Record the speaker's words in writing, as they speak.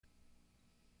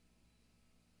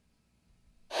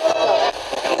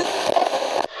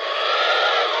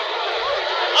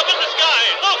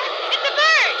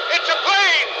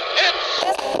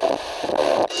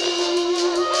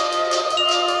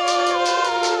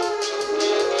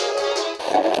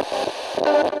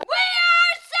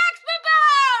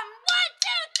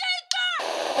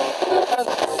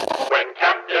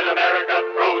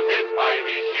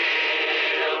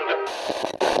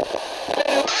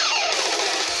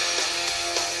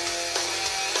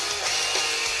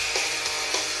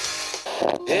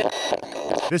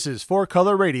This is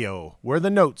 4Color Radio, where the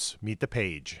notes meet the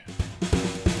page.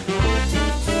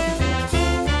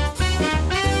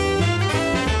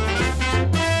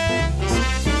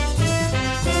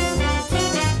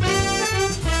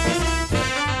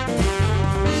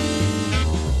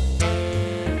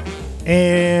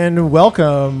 And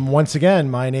welcome once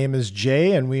again. My name is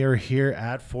Jay, and we are here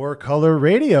at 4Color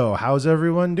Radio. How's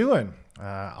everyone doing?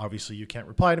 Obviously, you can't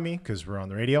reply to me because we're on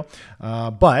the radio.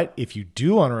 But if you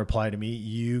do want to reply to me,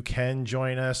 you can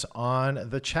join us on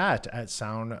the chat at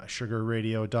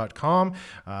soundsugarradio.com.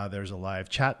 There's a live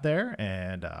chat there,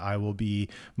 and I will be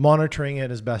monitoring it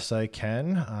as best I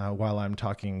can while I'm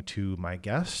talking to my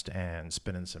guest and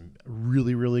spinning some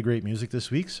really, really great music this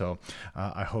week. So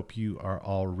I hope you are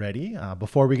all ready.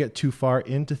 Before we get too far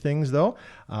into things, though,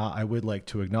 I would like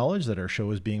to acknowledge that our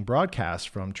show is being broadcast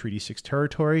from Treaty 6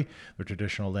 territory, the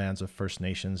traditional lands of First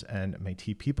Nations and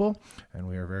Métis people, and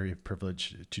we are very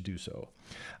privileged to do so.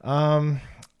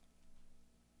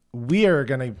 We are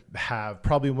going to have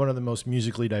probably one of the most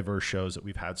musically diverse shows that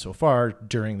we've had so far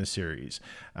during the series.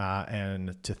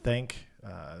 And to thank,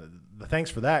 the thanks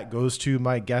for that goes to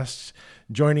my guests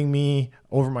joining me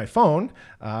over my phone,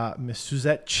 Miss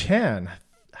Suzette Chan.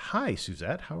 Hi,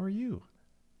 Suzette. How are you?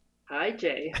 Hi,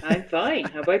 Jay. I'm fine.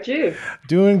 How about you?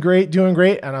 Doing great.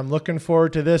 And I'm looking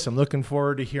forward to this. I'm looking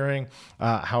forward to hearing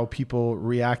how people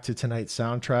react to tonight's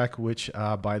soundtrack, which,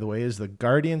 by the way, is the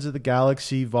Guardians of the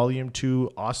Galaxy Volume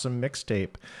 2 Awesome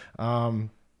Mixtape.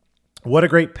 What a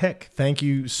great pick. Thank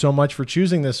you so much for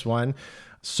choosing this one.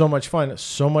 So much fun,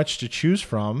 so much to choose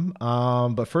from.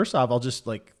 But first off, I'll just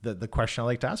the question I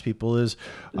like to ask people is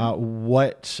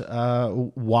why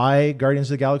Guardians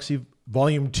of the Galaxy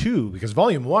Volume 2? Because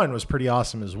Volume 1 was pretty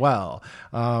awesome as well.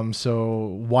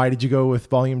 So why did you go with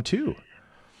Volume 2?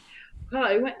 Well,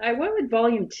 I went with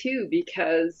Volume 2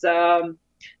 because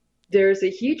there's a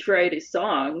huge variety of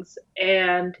songs,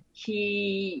 and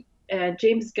James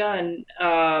Gunn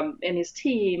and his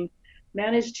team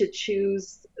managed to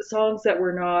choose songs that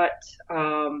were not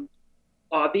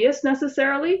obvious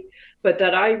necessarily, but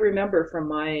that I remember from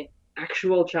my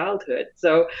actual childhood.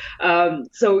 So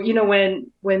you know,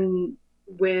 when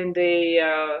they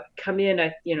come in,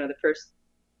 the first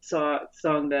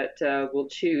song that we'll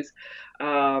choose,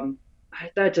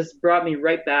 that just brought me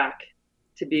right back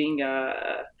to being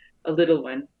a little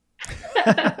one.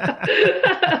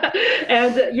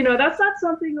 And that's not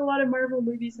something a lot of Marvel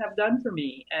movies have done for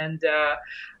me. And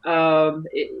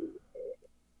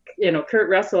Kurt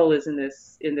Russell is in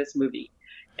this movie,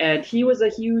 and he was a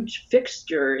huge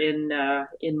fixture in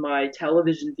my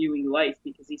television viewing life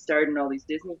because he starred in all these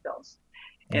Disney films.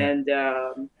 And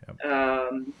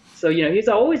so he's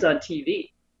always on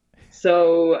TV.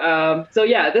 So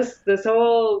this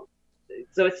whole,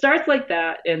 so it starts like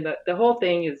that, and the whole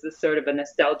thing is this sort of a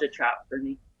nostalgia trap for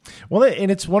me. Well,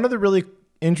 and it's one of the really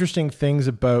interesting things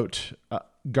about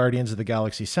Guardians of the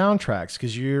Galaxy soundtracks,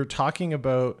 because you're talking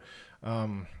about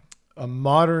a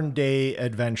modern day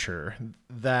adventure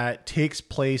that takes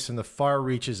place in the far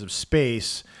reaches of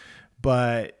space,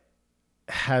 but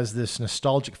has this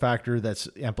nostalgic factor that's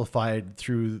amplified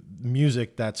through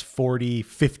music that's 40,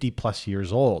 50 plus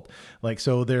years old.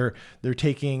 So they're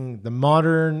taking the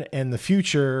modern and the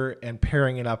future and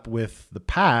pairing it up with the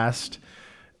past.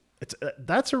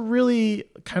 That's a really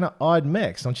kind of odd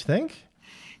mix, don't you think?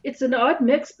 It's an odd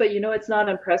mix, but it's not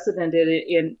unprecedented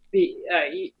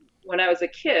when I was a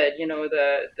kid.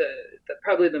 The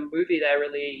probably the movie that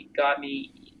really got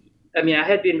me, I mean, I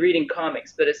had been reading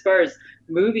comics, but as far as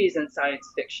movies and science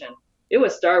fiction, it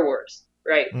was Star Wars,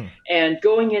 right? And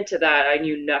going into that, I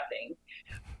knew nothing.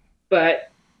 But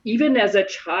even as a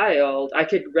child, I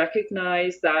could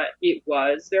recognize that it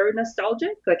was very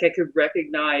nostalgic. I could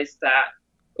recognize that,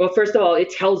 well, first of all, it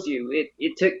tells you,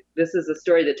 this is a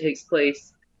story that takes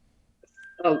place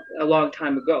a long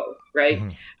time ago, right?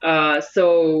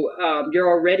 You're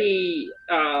already,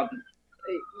 I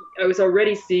was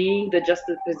already seeing the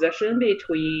juxtaposition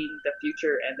between the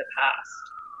future and the past.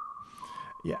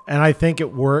 Yeah, and I think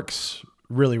it works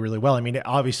really, really well. I mean,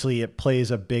 obviously it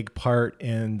plays a big part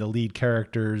in the lead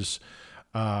character's,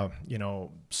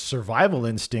 survival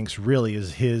instincts, really,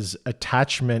 is his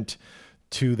attachment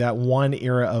to that one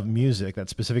era of music, that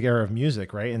specific era of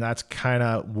music, right? And that's kind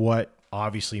of what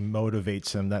obviously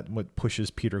motivates him, that what pushes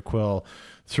Peter Quill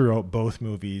throughout both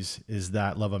movies is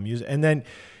that love of music. And then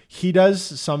he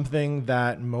does something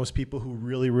that most people who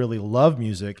really, really love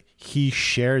music, he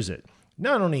shares it.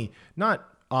 Not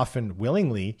often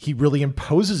willingly, he really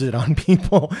imposes it on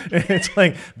people. And it's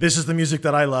like, this is the music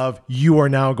that I love. You are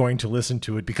now going to listen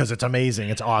to it because it's amazing.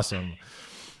 It's awesome.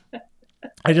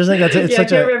 I just think it's Yeah, I such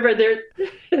can't a remember.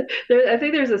 I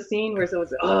think there's a scene where someone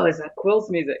says, "Oh, is that Quill's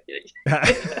music?"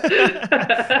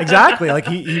 exactly. Like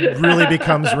he really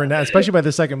becomes renowned, especially by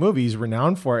the second movie. He's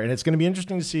renowned for it, and it's going to be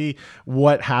interesting to see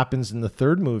what happens in the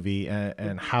third movie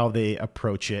and how they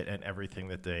approach it and everything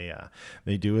that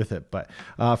they do with it. But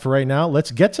for right now,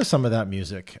 let's get to some of that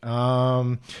music.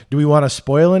 Do we want to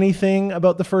spoil anything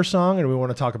about the first song, or do we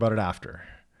want to talk about it after?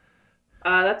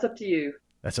 That's up to you.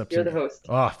 That's up to You're the me. host.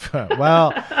 Oh,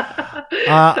 well,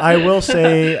 I will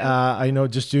say, I know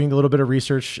just doing a little bit of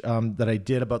research that I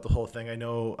did about the whole thing. I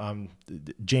know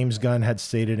James Gunn had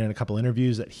stated in a couple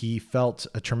interviews that he felt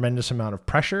a tremendous amount of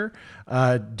pressure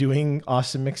doing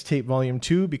Awesome Mixtape Volume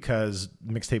 2 because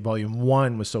Mixtape Volume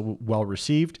 1 was so well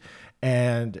received.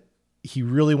 And he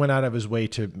really went out of his way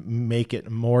to make it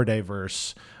more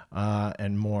diverse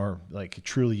and more like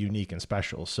truly unique and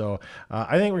special. So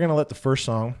I think we're going to let the first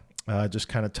song just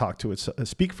kind of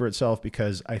speak for itself,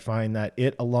 because I find that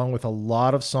it, along with a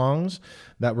lot of songs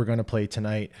that we're going to play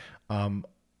tonight,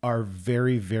 are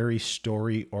very, very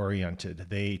story oriented.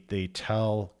 They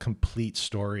tell complete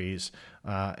stories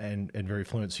and very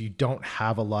fluent. So you don't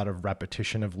have a lot of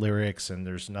repetition of lyrics, and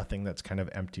there's nothing that's kind of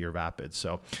empty or vapid.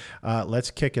 So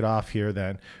let's kick it off here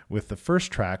then with the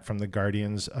first track from the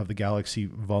Guardians of the Galaxy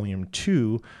Volume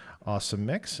 2 Awesome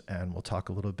Mix, and we'll talk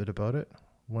a little bit about it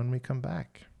when we come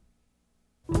back.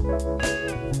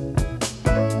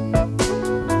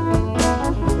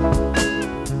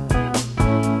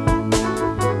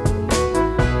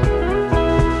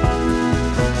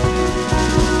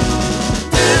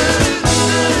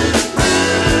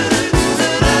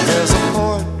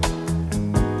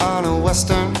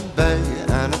 Western Bay,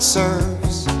 and it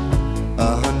serves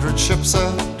 100 ships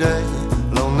a day.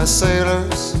 Lonely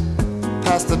sailors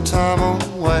pass the time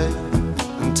away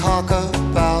and talk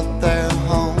about their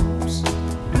homes.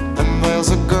 And there's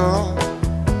a girl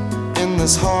in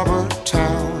this harbor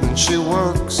town, and she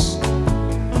works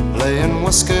laying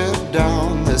whiskey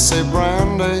down. They say,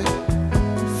 "Brandy,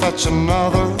 fetch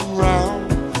another round."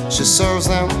 She serves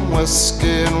them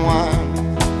whiskey and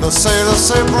wine. The sailors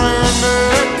say,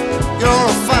 "Brandy, you're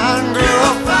a fine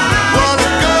girl. What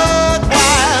a good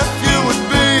wife you would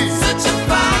be.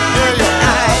 Yeah, your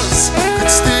eyes could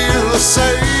steal a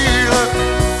sailor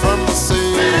from the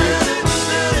sea."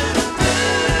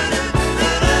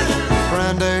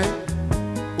 Brandy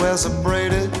wears a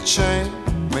braided chain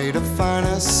made of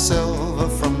finest silver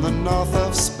from the north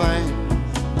of Spain.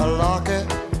 A locket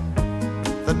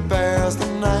that bears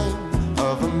the name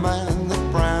of a man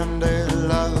that Brandy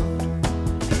loved.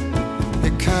 He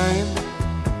came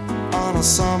on a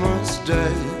summer's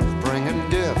day, bringing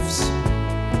gifts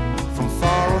from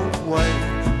far away,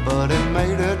 but he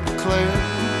made it clear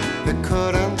he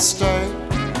couldn't stay.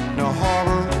 No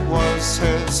harbor was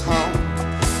his home.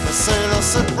 The sailor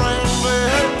said, "Brandy,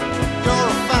 you're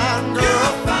a fine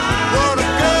girl. What a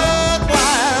good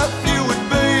wife you would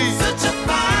be.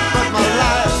 But my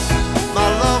life, my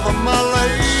love, and my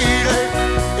lady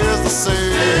is the sea."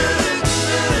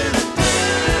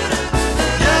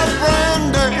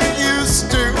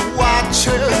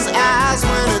 His eyes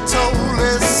when he told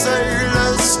his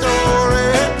sailor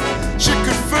story. She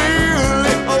could feel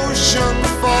the ocean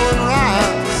fall and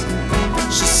rise.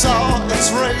 She saw its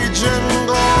raging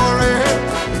glory.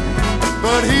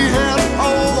 But he had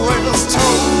always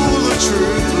told the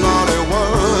truth. Lord, he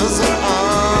was an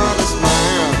honest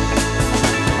man.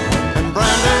 And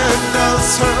Brandy does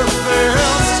her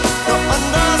best to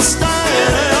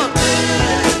understand.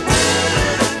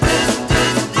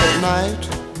 At night,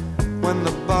 when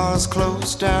the bars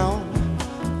close down,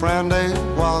 Brandy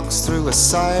walks through a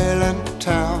silent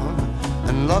town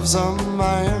and loves a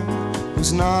man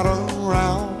who's not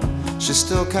around. She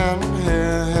still can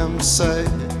hear him say,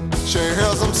 she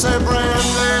hears him say,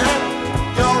 "Brandy,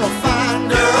 you're a fine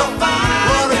girl.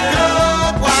 What a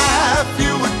good wife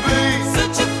you would be.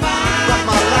 But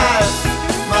my life,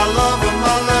 my love, and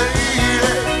my lady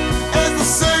is the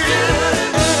sea."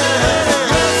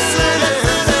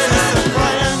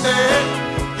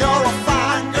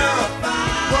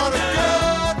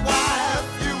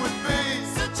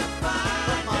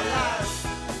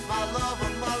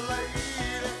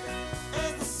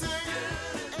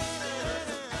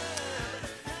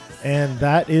 And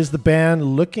that is the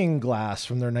band Looking Glass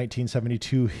from their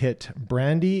 1972 hit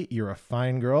Brandy, You're a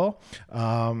Fine Girl.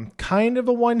 Kind of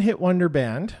a one-hit wonder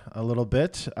band, a little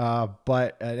bit,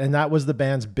 and that was the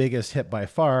band's biggest hit by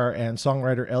far. And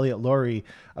songwriter Elliot Laurie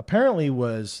apparently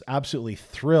was absolutely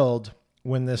thrilled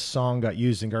when this song got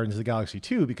used in Guardians of the Galaxy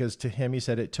 2, because to him, he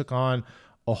said it took on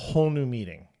a whole new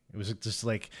meaning. It was just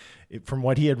like, from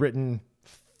what he had written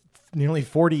nearly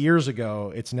 40 years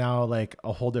ago, it's now like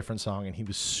a whole different song, and he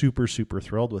was super, super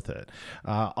thrilled with it.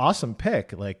 Awesome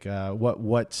pick. Like, what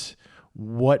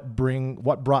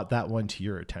brought that one to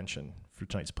your attention for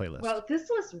tonight's playlist? Well, this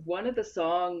was one of the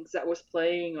songs that was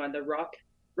playing on the rock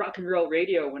and roll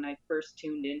radio when I first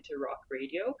tuned into rock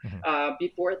radio.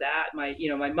 Before that, my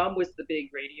mom was the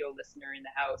big radio listener in the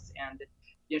house, and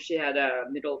she had a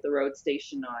middle of the road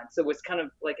station on, so it was kind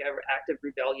of like an active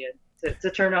rebellion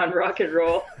to turn on rock and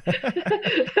roll.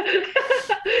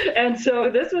 And so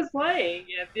this was playing,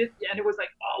 and it was like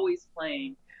always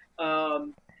playing.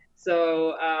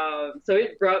 So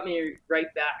it brought me right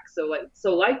back. So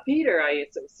like Peter, I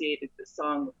associated this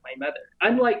song with my mother.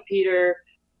 Unlike Peter,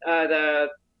 her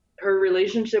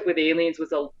relationship with aliens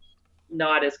was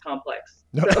not as complex.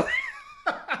 No. So.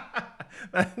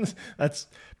 That's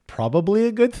probably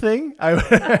a good thing. I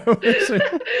would assume.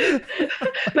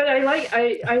 But I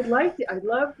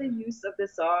love the use of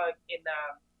this song in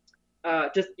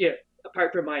just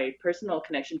apart from my personal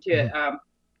connection to it,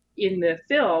 in the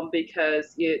film,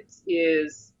 because it's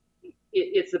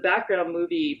the background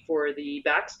movie for the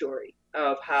backstory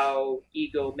of how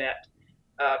Ego met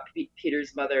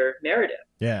Peter's mother, Meredith.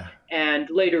 Yeah. And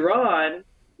later on,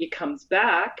 it comes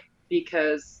back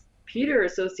because Peter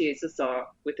associates the song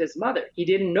with his mother. He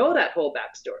didn't know that whole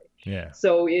backstory. Yeah.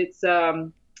 So it's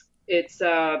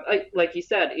like you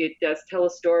said, it does tell a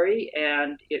story,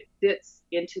 and it fits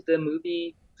into the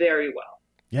movie very well.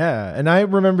 Yeah, and I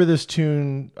remember this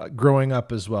tune growing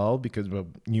up as well, because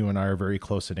you and I are very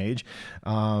close in age,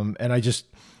 and I always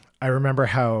remember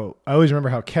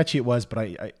how catchy it was, but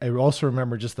I also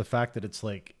remember just the fact that it's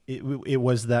like it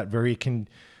was that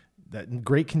that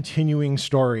great continuing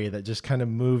story that just kind of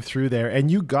moved through there, and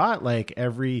you got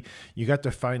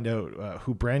to find out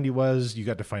who Brandy was, you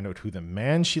got to find out who the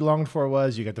man she longed for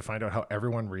was, you got to find out how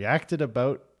everyone reacted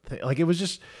about. Like it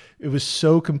was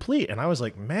so complete, and I was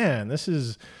like, man, this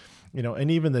is,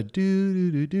 and even the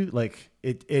do like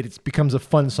it becomes a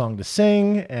fun song to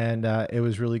sing, and it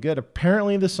was really good.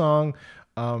 Apparently, the song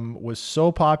was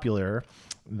so popular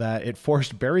that it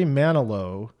forced Barry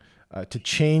Manilow to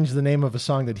change the name of a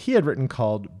song that he had written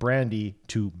called Brandy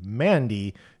to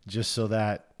Mandy, just so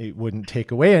that it wouldn't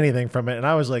take away anything from it. And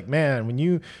I was like, man, when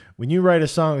you write a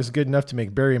song that's good enough to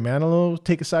make Barry Manilow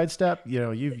take a sidestep,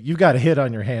 you've got a hit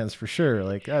on your hands for sure.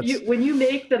 Like when you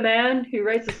make the man who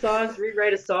writes the songs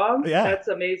rewrite a song, yeah, that's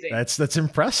amazing. That's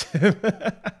impressive.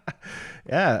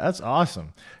 Yeah, that's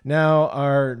awesome. Now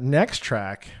our next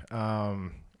track,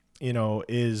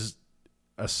 is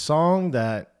a song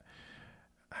that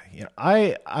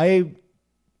I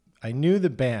knew the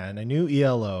band, I knew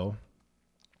ELO.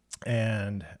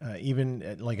 And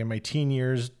even like in my teen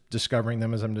years, discovering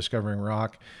them as I'm discovering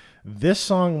rock, this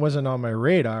song wasn't on my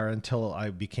radar until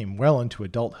I became well into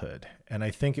adulthood. And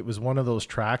I think it was one of those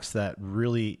tracks that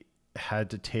really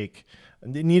it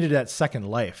needed that second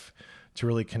life to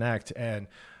really connect. And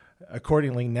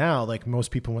accordingly now, like most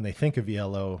people, when they think of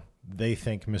ELO, they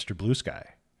think Mr. Blue Sky.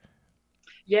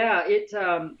 Yeah,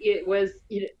 it was,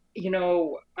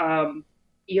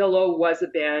 ELO was a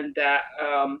band that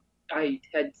I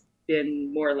had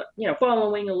been more,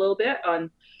 following a little bit on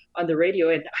the radio,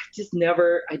 and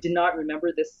I did not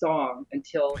remember this song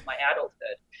until my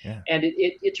adulthood. Yeah. And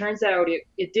it turns out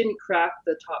it didn't crack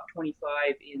the top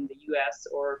 25 in the US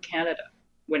or Canada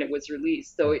when it was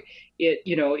released. So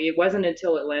it wasn't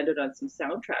until it landed on some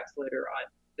soundtracks later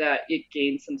on that it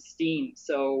gained some steam.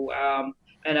 So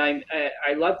and I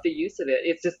love the use of it.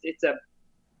 It's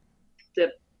a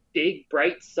big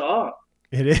bright song.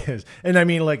 It is. And I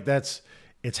mean, like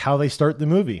it's how they start the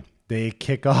movie. They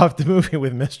kick off the movie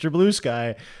with Mr. Blue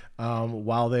Sky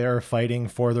while they are fighting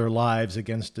for their lives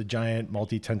against a giant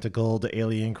multi-tentacled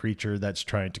alien creature that's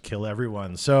trying to kill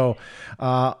everyone. So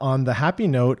on the happy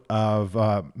note of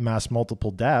mass multiple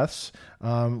deaths,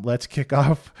 let's kick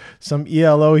off some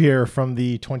ELO here from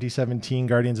the 2017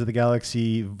 Guardians of the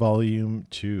Galaxy Volume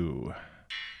 2.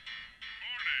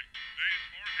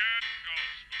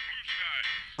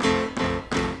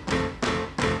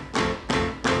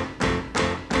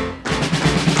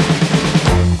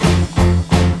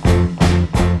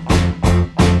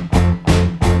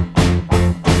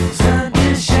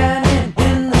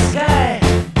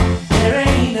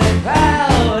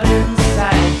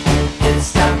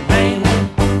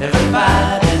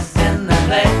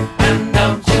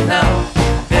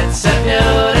 It's a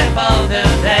beautiful new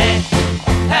day.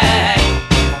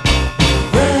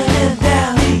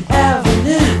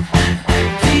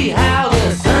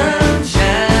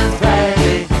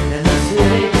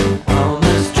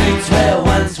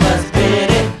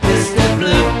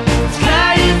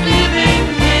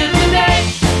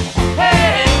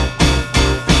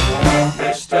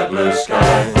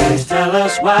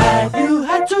 why you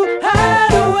had to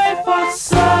hide away for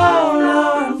so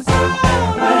long.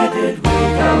 Where did we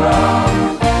go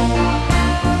wrong?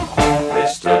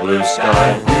 Mr. Blue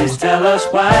Sky, please tell us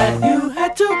why you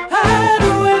had to hide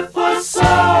away for so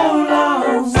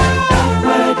long.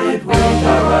 Where did we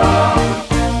go wrong?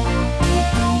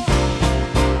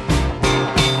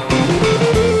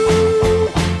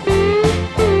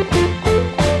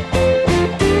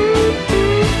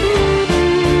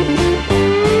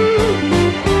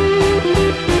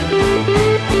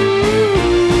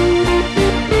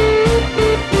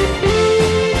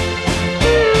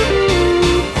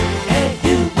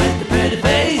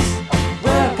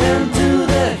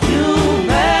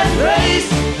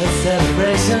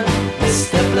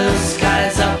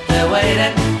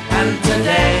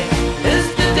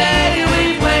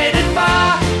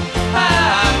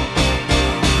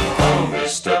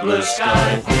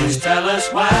 Sky, please tell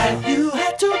us why you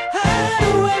had to hide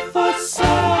away for so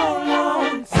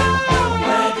long.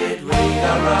 Where did we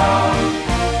go wrong?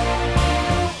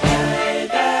 Hey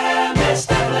there,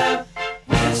 Mr. Blue,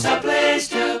 it's a place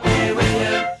to be with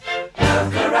you.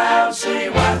 Look around, see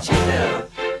what you do.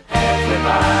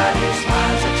 Everybody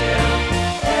smiles at you.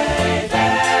 Hey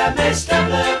there, Mr.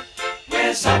 Blue,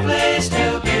 it's a place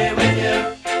to be with you.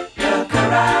 Look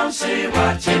around, see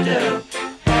what you do.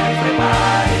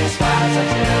 Everybody smiles at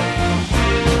you.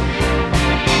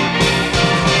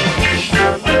 Mr.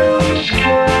 Blue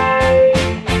Sky,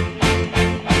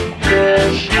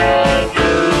 Mr.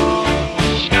 Blue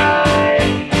Sky,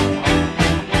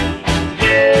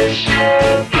 Mr.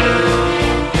 Blue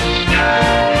Sky.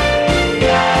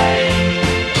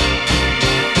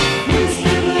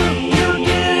 Mr. Blue, you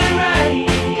did it right,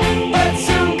 but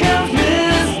soon comes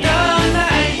Mr.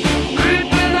 Night,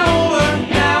 creeping over.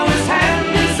 Now his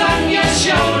hand is on your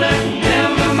shoulder.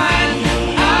 Never mind,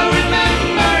 I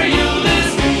remember you this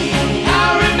way.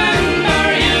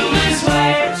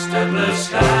 Mr. Blue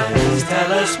Sky, please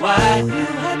tell us why you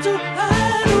had to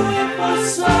hide away for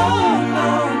so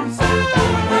long.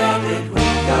 Where did we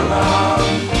go wrong?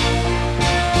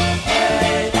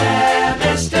 Hey there,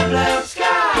 Mr. Blue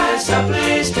Sky, so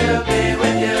pleased to be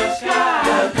with you.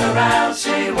 Look around,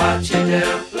 see what you do.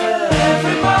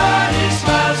 Everybody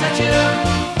smiles at you.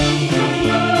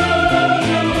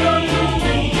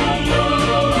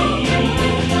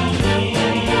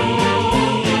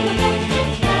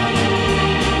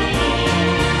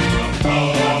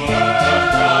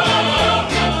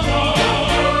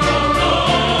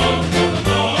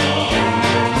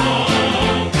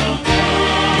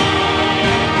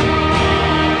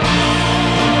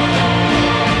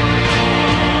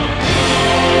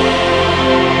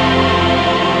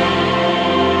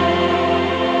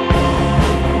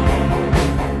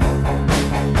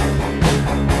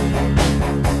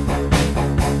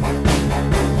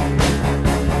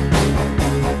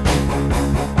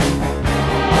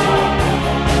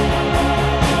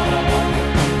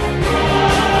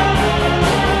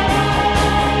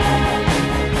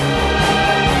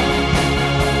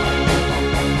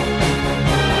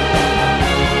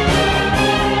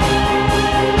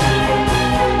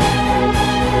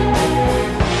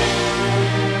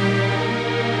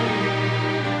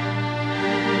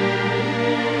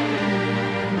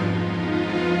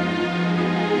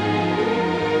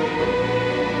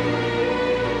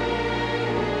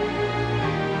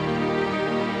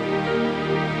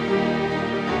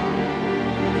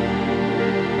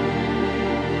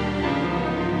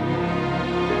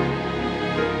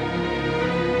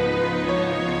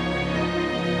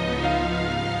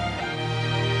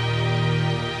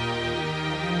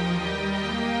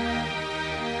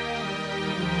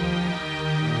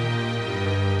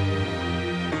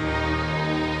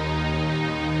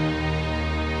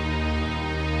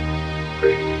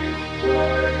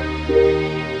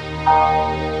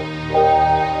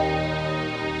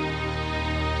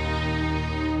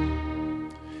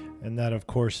 And that, of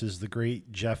course, is the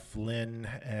great Jeff Lynne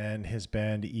and his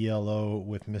band ELO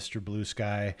with Mr. Blue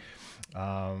Sky.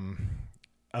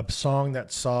 A song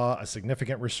that saw a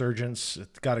significant resurgence.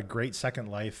 It got a great second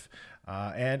life,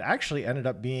 and actually ended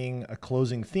up being a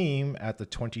closing theme at the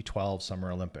 2012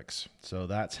 Summer Olympics. So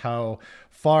that's how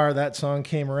far that song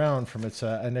came around from its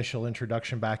initial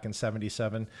introduction back in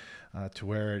 '77 to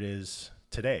where it is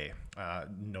today.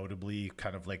 Notably,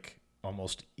 kind of like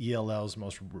almost ELL's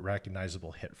most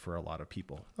recognizable hit for a lot of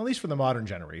people, at least for the modern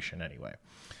generation anyway.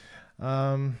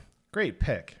 Great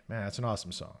pick, man. It's an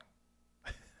awesome song.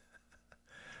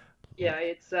 Yeah,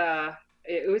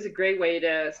 it was a great way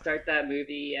to start that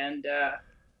movie, and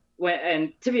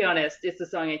to be honest, it's the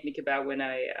song I think about when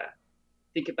I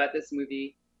think about this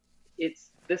movie. It's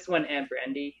this one and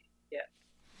Brandy. Yeah.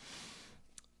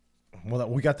 Well,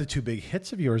 we got the two big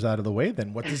hits of yours out of the way.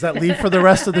 Then what does that leave for the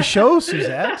rest of the show,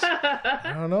 Suzette?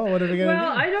 I don't know. What are we gonna do?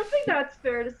 Well, I don't think that's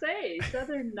fair to say.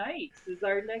 Southern Nights is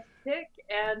our next pick,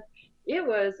 and it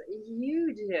was a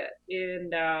huge hit in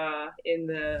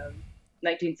the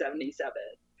 1977.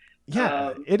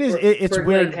 Yeah, it is. It's for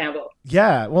weird. Glenn Campbell.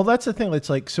 Yeah, well, that's the thing. It's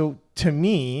like, so to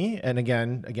me, and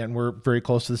again, we're very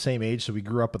close to the same age, so we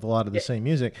grew up with a lot of the same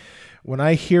music. When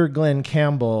I hear Glenn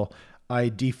Campbell, I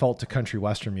default to country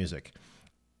western music.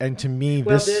 And to me,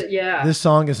 this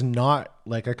song is not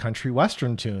like a country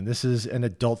western tune. This is an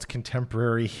adult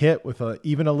contemporary hit with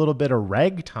even a little bit of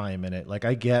ragtime in it. Like,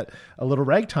 I get a little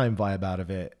ragtime vibe out of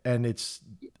it, and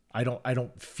I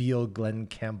don't feel Glenn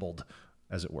Campbelled,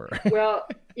 as it were. Well,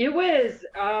 it was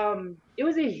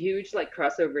a huge like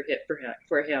crossover hit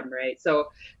for him, right? So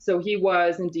he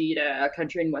was indeed a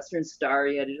country and western star.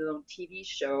 He had his own TV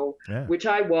show, which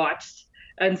I watched,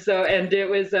 and it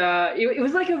was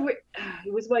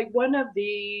like one of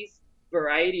these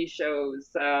variety shows.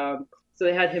 So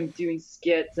they had him doing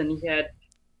skits, and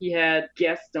he had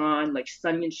guests on, like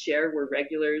Sonny and Cher were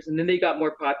regulars, and then they got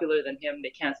more popular than him.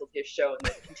 They canceled his show and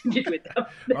they continued with them.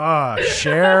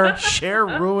 Cher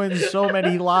ruins so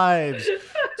many lives.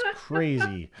 It's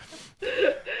crazy.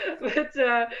 But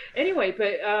anyway,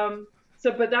 but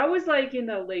that was like in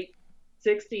the late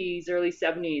 60s, early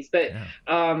 70s. But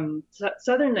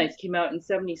Southern Nights came out in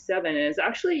 77, and it's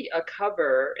actually a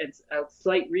cover, it's a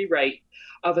slight rewrite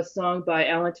of a song by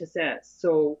Alan Toussaint.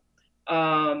 So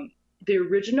the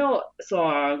original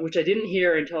song, which I didn't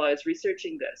hear until I was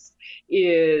researching this,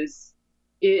 is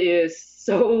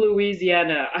so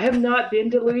Louisiana. I have not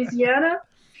been to Louisiana,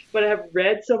 but I have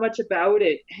read so much about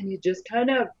it, and it just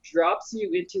kind of drops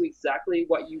you into exactly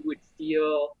what you would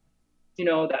feel,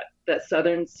 that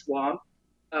southern swamp.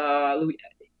 And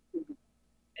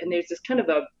there's this kind of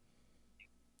a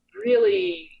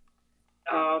really,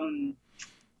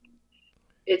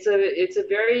 it's a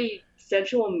very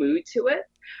sensual mood to it.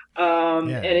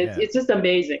 It's just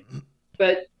amazing.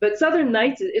 But Southern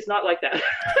Nights is not like that.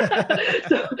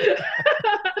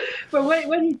 But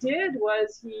what he did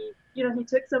was he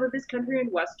took some of his country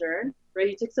and western, right?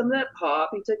 He took some of that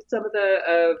pop. He took some of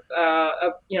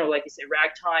like you say,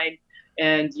 ragtime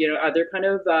and other kind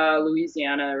of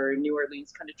Louisiana or New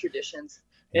Orleans kind of traditions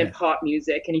and pop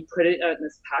music, and he put it in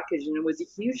this package, and it was a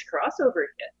huge crossover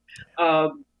hit.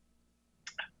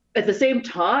 At the same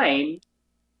time,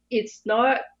 it's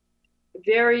not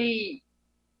very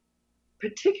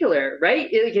particular, right?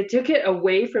 It took it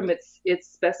away from its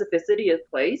specificity of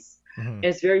place, and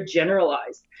it's very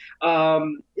generalized.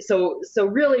 So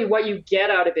really what you get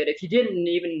out of it, if you didn't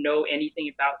even know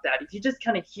anything about that, if you just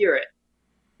kind of hear it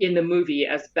in the movie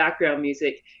as background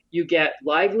music, you get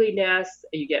liveliness,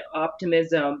 you get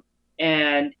optimism,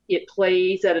 and it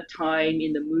plays at a time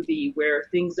in the movie where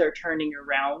things are turning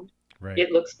around. Right.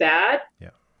 It looks bad,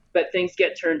 but things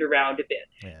get turned around a bit.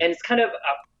 Yeah. And it's kind of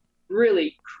a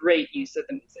really great use of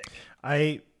the music.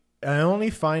 I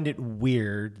only find it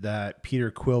weird that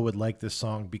Peter Quill would like this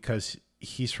song because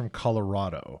he's from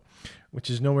Colorado, which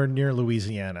is nowhere near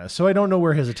Louisiana. So I don't know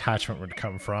where his attachment would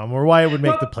come from or why it would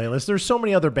make the playlist. There's so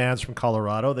many other bands from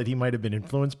Colorado that he might have been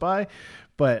influenced by,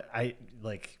 but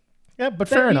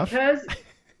fair enough.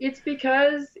 It's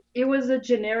because it was a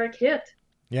generic hit.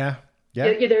 Yeah. Yeah.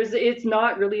 It's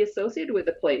not really associated with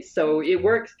the place. So it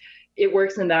works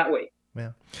in that way.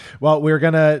 Yeah. Well, we're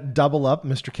going to double up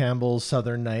Mr. Campbell's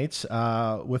Southern Nights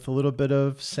with a little bit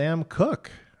of Sam Cooke,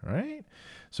 right?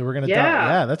 So we're going to,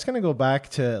 that's going to go back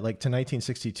to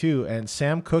 1962. And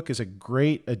Sam Cooke is a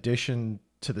great addition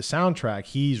to the soundtrack.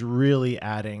 He's really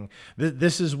adding,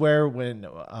 this is where when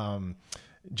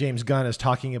James Gunn is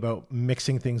talking about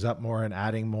mixing things up more and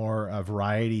adding more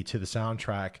variety to the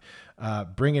soundtrack,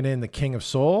 bringing in the King of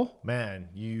Soul, man,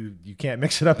 you can't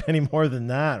mix it up any more than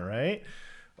that, right?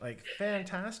 Like,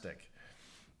 fantastic.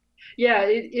 Yeah,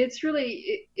 it's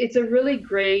a really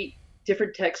great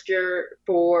different texture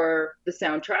for the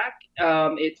soundtrack.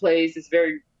 It plays, it's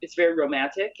very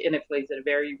romantic, and it plays at a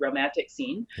very romantic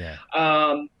scene. Yeah.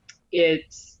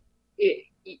 It's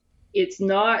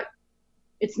not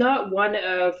one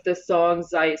of the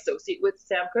songs I associate with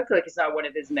Sam Cooke. Like, it's not one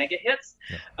of his mega hits.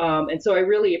 Yeah. And so I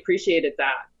really appreciated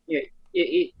that.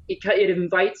 It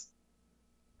invites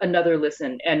another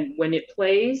listen. And when it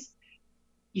plays,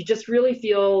 you just really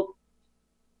feel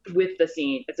with the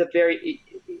scene. It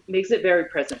makes it very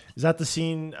present. Is that the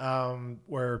scene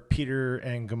where Peter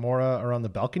and Gamora are on the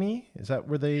balcony? Is that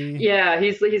where they? Yeah,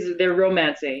 they're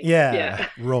romancing. Yeah.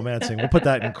 Romancing. We'll put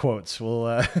that in quotes.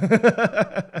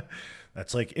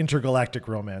 That's like intergalactic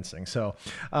romancing. So,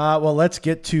 well, let's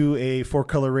get to a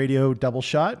 4-color radio double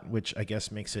shot, which I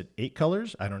guess makes it 8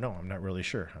 colors. I don't know. I'm not really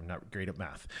sure. I'm not great at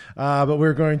math. But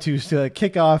we're going to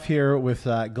kick off here with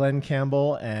Glenn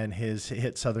Campbell and his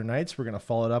hit Southern Nights. We're going to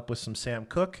follow it up with some Sam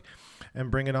Cooke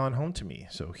and Bring It On Home to Me.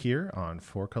 So here on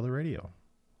 4-color radio.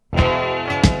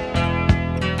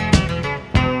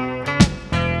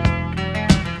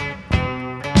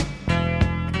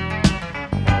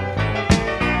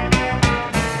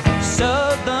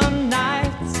 Southern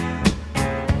nights.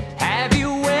 Have you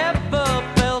ever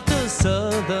felt a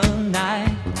southern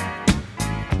night?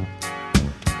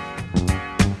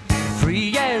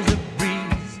 Free as a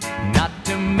breeze, not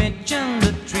to mention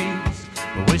the trees,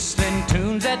 whistling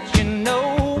tunes that you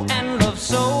know and love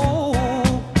so.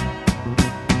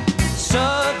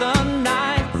 Southern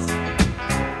nights,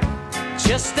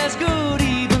 just as good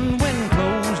even when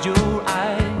closed your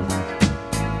eyes.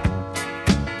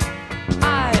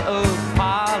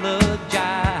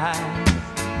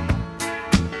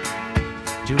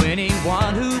 To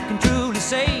anyone who can truly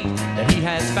say that he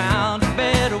has found a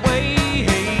better way.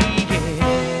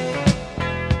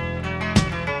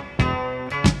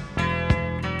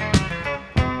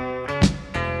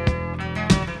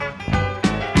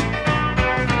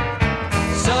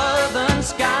 Southern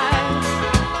skies.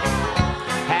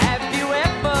 Have you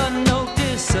ever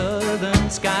noticed southern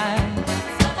skies?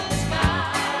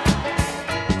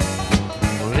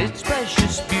 Well, its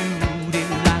precious beauty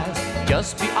lies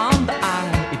just beyond the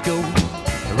eye. It goes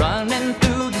running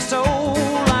through the soul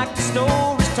like the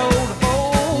stories told of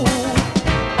old.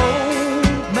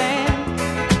 Old man,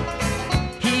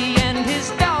 he and his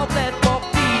dog that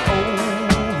walked the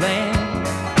old land.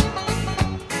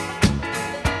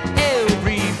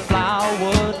 Every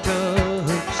flower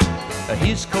touched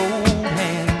his cold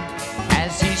hand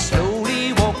as he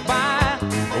slowly walked by,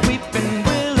 weeping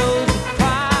willows would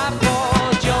cry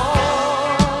for joy.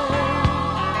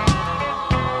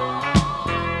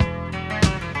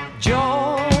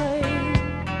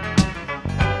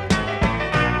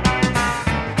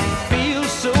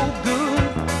 Feels so good.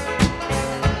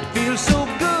 It feels so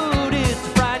good. It's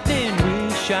frightening.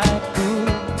 Wish I could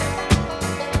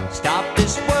stop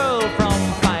this world from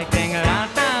fighting.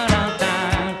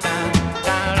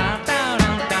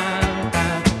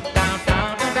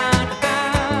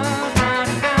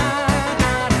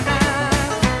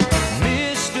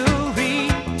 Mystery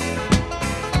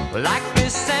like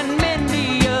this and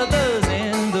many others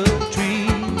in the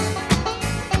trees,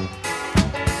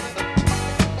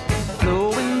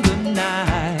 glow in the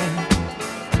night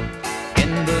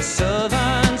in the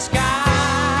southern sky.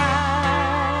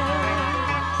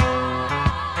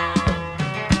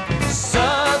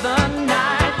 Southern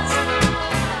nights,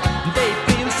 they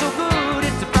feel so good.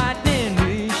 It's a frightening.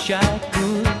 Wish I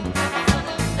could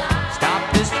stop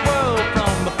this world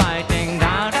from fighting.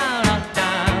 Down, down, down,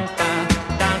 down,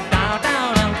 down, down,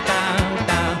 down, down, down,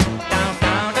 down,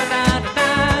 down, down,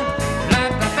 down,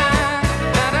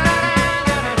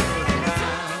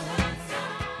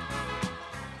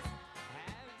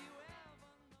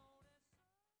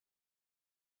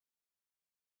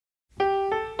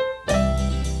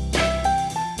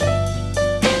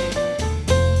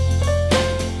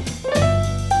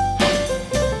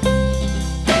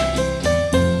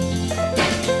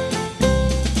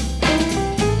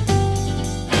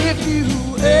 If you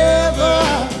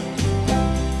ever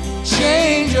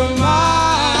change your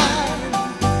mind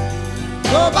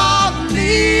about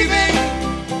leaving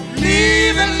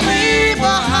me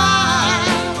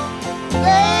behind,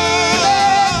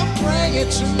 well, bring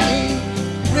it to me.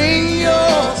 Bring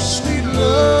your sweet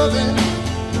loving.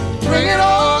 Bring it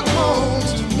on home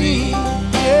to me.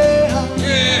 Yeah,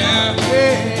 yeah,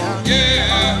 yeah,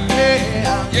 yeah,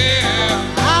 yeah,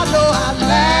 yeah. I know I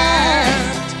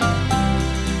laughed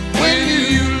when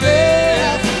you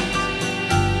left,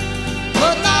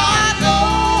 but now I know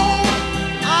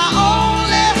I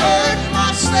only hurt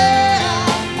myself.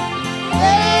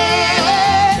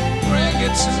 Hey, bring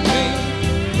it to me.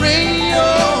 Bring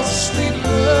your sweet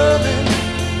loving.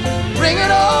 Bring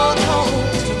it on home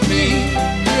to me.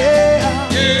 Yeah,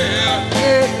 yeah.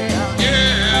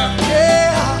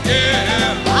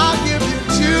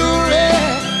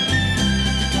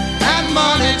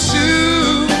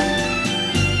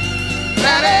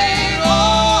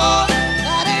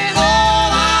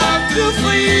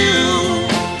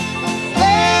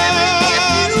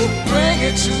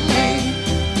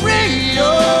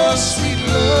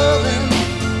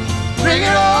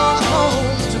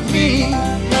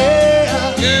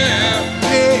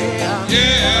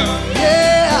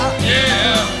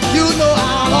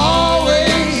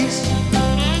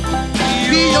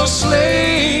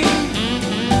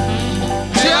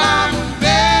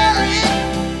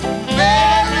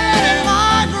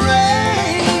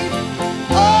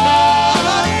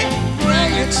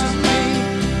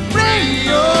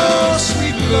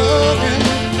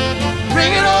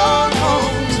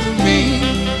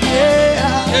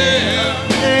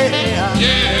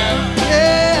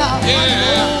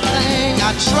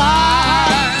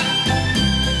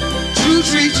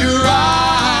 you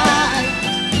right.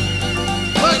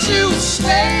 But you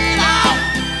stayed out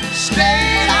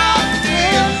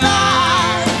day and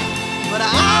night. But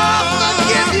I'll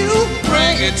forgive you.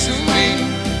 Bring it to me.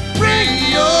 Bring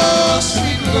your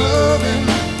sweet loving.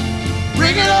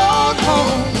 Bring it on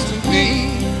home to me.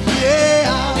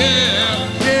 Yeah, yeah,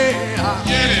 yeah, yeah,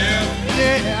 yeah, yeah.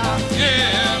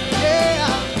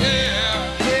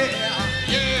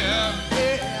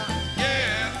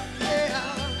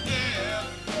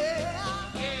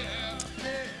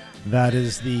 That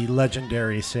is the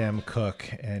legendary Sam Cooke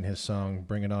and his song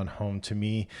Bring It On Home to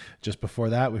Me. Just before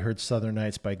that, we heard Southern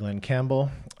Nights by Glenn Campbell.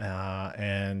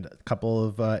 And a couple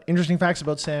of interesting facts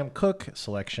about Sam Cooke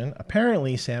selection.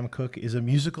 Apparently, Sam Cooke is a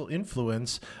musical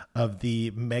influence of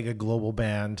the mega global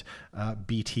band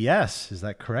BTS. Is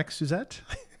that correct, Suzette?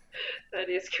 That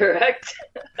is correct.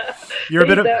 You're a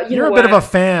bit of a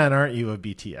fan, aren't you, of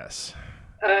BTS?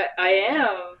 I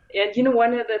am, and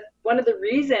one of the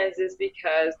reasons is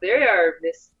because they are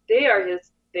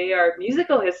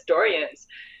musical historians.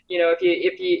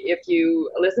 If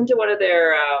you listen to one of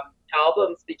their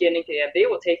albums beginning to end, they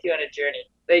will take you on a journey.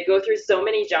 They go through so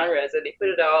many genres and they put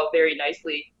it all very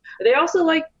nicely. They also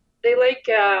like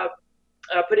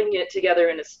putting it together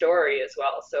in a story as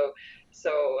well. So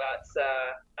it's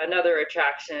another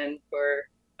attraction for.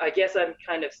 I guess I'm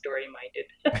kind of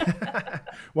story-minded.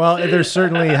 Well, there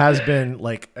certainly has been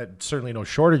certainly no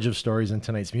shortage of stories in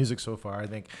tonight's music so far. I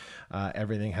think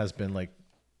everything has been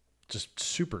just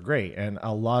super great and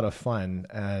a lot of fun.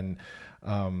 And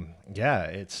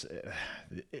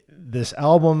this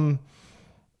album.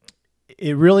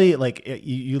 It really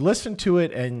you listen to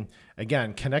it, and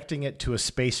again, connecting it to a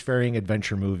spacefaring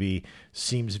adventure movie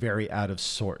seems very out of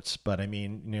sorts. But I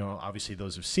mean, obviously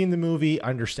those who've seen the movie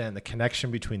understand the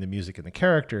connection between the music and the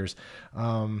characters.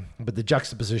 But the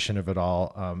juxtaposition of it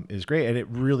all is great, and it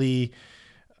really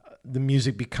the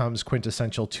music becomes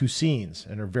quintessential to scenes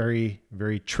and are very,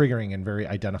 very triggering and very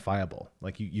identifiable.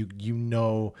 I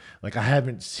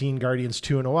haven't seen Guardians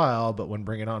 2 in a while, but when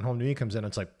Bring It On Home to Me comes in,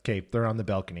 it's like, okay, they're on the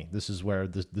balcony. This is where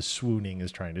the swooning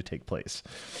is trying to take place.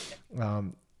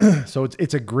 So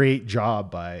it's a great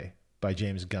job by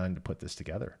James Gunn to put this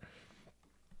together.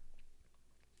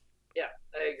 Yeah,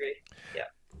 I agree. Yeah.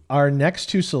 Our next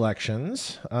two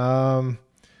selections,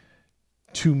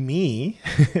 to me,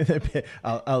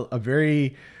 a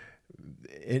very,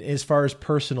 as far as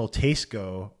personal tastes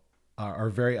go, are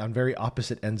on very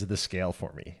opposite ends of the scale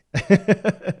for me.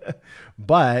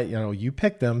 But you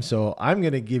picked them, so I'm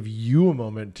going to give you a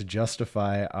moment to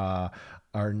justify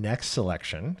our next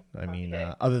selection. I mean,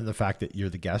 other than the fact that you're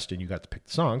the guest and you got to pick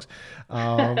the songs,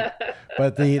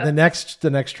 but the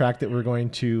next track that we're going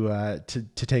to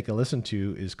take a listen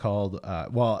to is called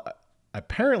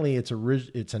apparently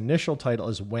its initial title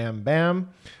is Wham Bam.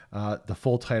 The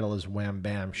full title is Wham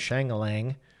Bam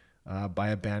Shang-a-Lang by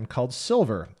a band called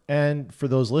Silver. And for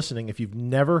those listening, if you've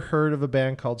never heard of a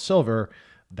band called Silver,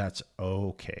 that's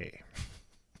okay.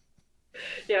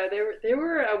 Yeah, they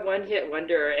were a one-hit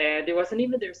wonder, and it wasn't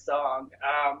even their song.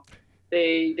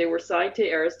 They were signed to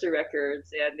Arista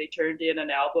Records, and they turned in an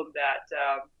album that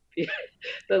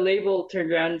the label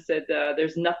turned around and said,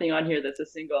 there's nothing on here that's a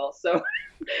single. So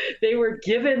they were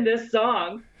given this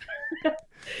song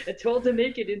and told to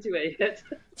make it into a hit.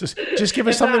 Just give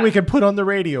us something we can put on the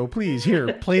radio, please.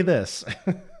 Here, play this.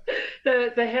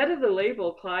 The head of the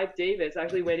label, Clive Davis,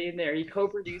 actually went in there. He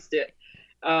co-produced it,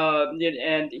 and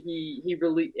he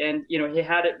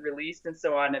had it released and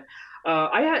so on. And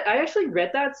I actually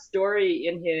read that story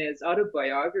in his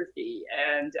autobiography,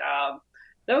 and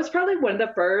that was probably one of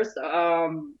the first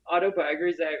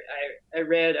autobiographies I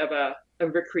read of a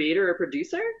creator or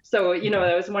producer. So,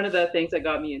 that was one of the things that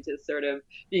got me into sort of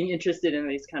being interested in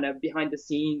these kind of behind the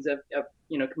scenes of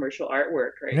commercial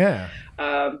artwork, right? Yeah.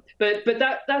 But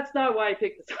that's not why I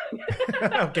picked the song.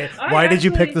 Okay. Why did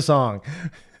you pick the song?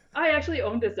 I actually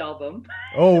owned this album.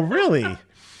 Oh, really?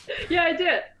 Yeah, I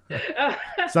did.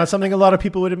 It's not something a lot of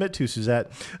people would admit to, Suzette.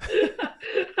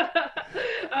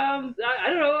 I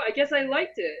don't know. I guess I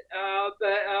liked it,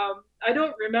 but I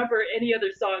don't remember any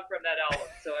other song from that album,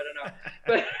 so I don't know.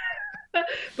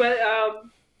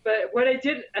 But what I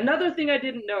did, another thing I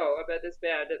didn't know about this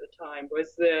band at the time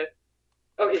was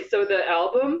so the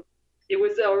album, it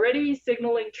was already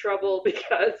signaling trouble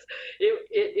because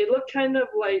it looks kind of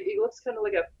like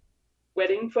a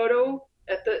wedding photo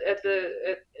in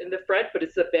the front, but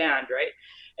it's a band, right?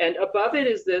 And above it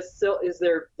is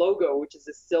their logo, which is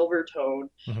a silver tone.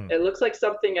 Mm-hmm. It looks like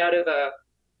something out of a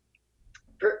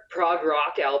prog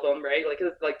rock album, right?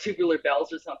 Like Tubular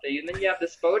Bells or something. And then you have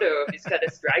this photo of these kind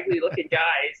of straggly looking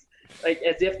guys, like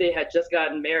as if they had just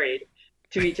gotten married.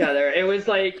 to each other. It was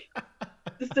like,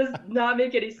 this does not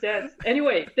make any sense.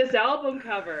 Anyway, this album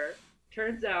cover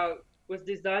turns out was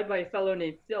designed by a fellow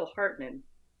named Phil Hartman.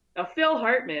 Now, Phil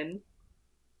Hartman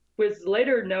was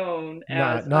later known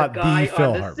as not a guy the Phil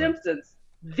on The Hartman. Simpsons.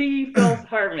 The Phil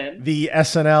Hartman. The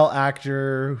SNL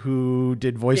actor who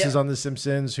did voices on The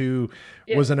Simpsons, who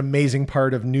was an amazing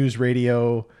part of news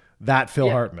radio, that Phil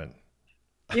Hartman.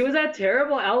 He was that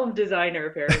terrible album designer,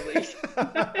 apparently.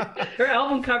 Or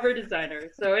album cover designer.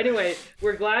 So anyway,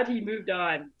 we're glad he moved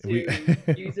on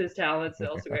to use his talents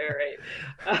elsewhere,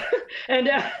 right? And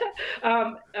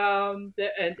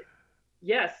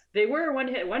yes, they were a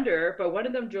one-hit wonder, but one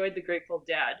of them joined the Grateful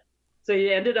Dead. So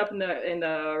he ended up in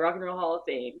the Rock and Roll Hall of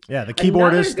Fame. Yeah, the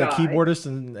keyboardist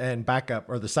and backup,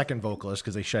 or the second vocalist,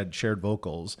 because they shared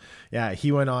vocals. Yeah,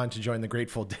 he went on to join the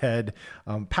Grateful Dead.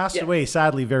 Passed away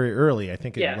sadly very early. I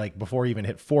think like before he even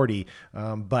hit 40.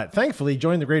 But thankfully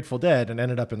joined the Grateful Dead and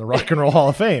ended up in the Rock and Roll Hall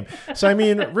of Fame. So I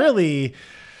mean, really,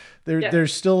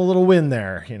 there's still a little win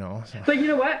there, you know. So. But you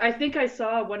know what? I think I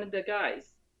saw one of the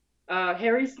guys,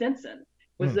 Harry Stinson,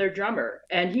 was their drummer,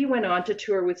 and he went on to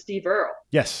tour with Steve Earle.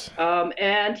 Yes.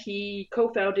 And he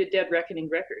co-founded Dead Reckoning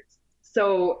Records.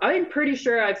 So I'm pretty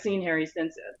sure I've seen Harry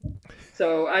Stinson.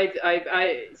 So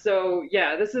so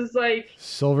yeah, this is like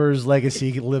Silver's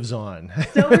legacy lives on.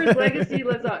 Silver's legacy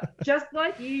lives on, just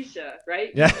like Isha,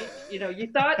 right? Yeah. You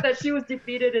thought that she was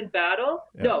defeated in battle.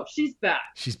 Yeah. No, she's back.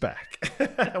 She's back.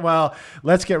 Well,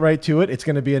 let's get right to it. It's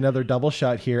going to be another double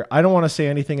shot here. I don't want to say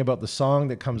anything about the song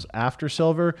that comes after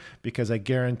Silver, because I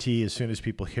guarantee as soon as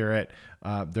people hear it,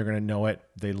 they're going to know it.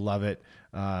 They love it.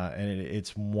 And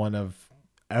it's one of,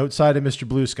 outside of Mr.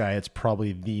 Blue Sky, it's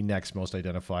probably the next most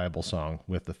identifiable song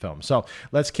with the film. So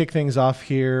let's kick things off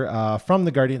here from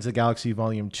the Guardians of the Galaxy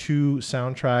Volume 2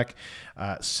 soundtrack,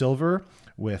 Silver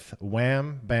with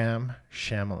Wham Bam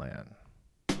Shyamalan.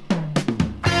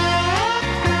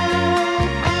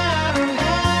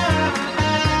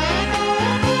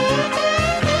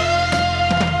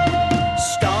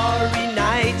 Starry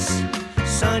nights,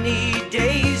 sunny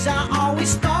days, I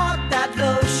always thought that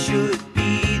love should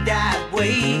be that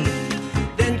way.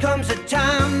 Then comes a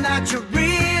time that you're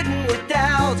ridden with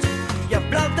doubts.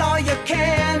 You've loved all you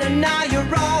can and now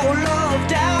you're all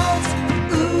loved out.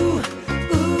 Ooh,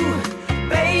 ooh,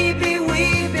 baby,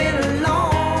 we've been a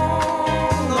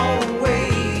long, long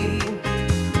way.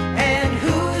 And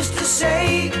who's to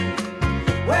say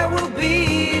where we'll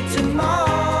be tomorrow?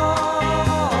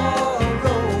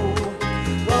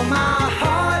 Well, my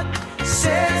heart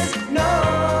says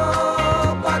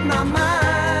no, but my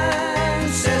mind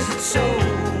says it's so.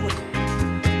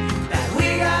 That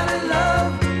we gotta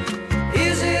love,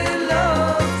 is it a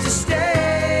love to stay?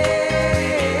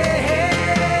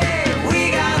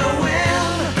 We got a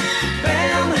wham,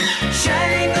 bam,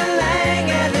 shang-a-lang,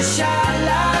 and a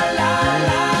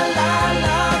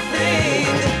sha-la-la-la-la-la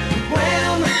thing.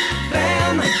 Wham,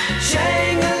 bam,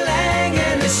 shang-a-lang,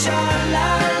 and a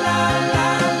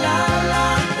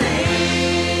sha-la-la-la-la-la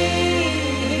thing.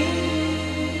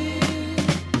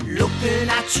 Looking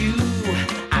at you,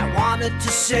 I wanted to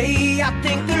say, I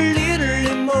think a little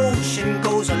emotion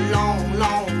goes a long,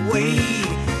 long way.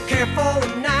 Careful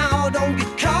now, don't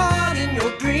get caught in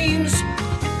your dreams.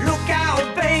 Look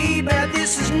out, baby,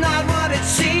 this is not what it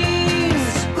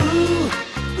seems. Ooh,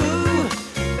 ooh,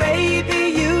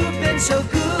 baby, you've been so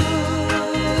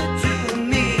good to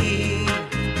me.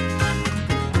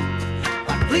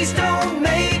 But please don't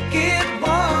make it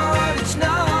what it's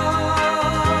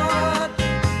not.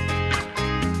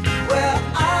 Well,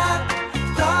 I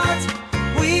thought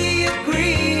we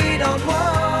agreed on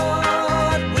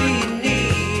what we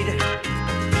need.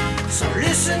 So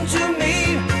listen to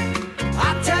me,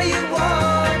 I'll tell you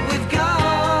what we've got.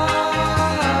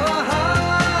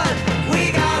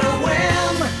 We got a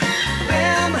wham,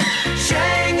 bam,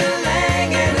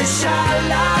 shang-a-lang, and a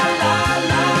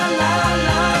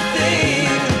sha-la-la-la-la-la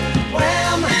thing.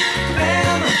 Wham,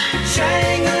 bam,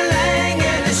 shang-a-lang,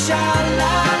 and a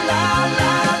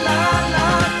sha-la-la-la-la-la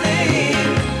thing.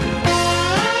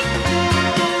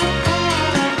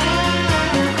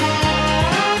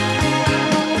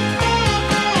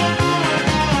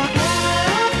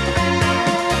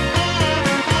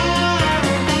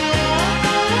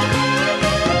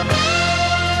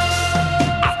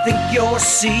 I think you're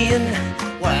seeing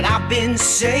what I've been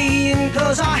saying,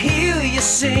 'cause I hear you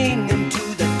singing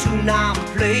to the tune I'm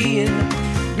playing.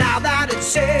 Now that it's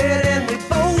said and we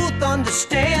both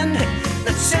understand,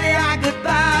 let's say our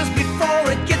goodbyes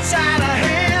before it gets out of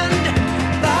hand.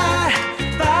 Bye,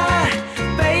 bye,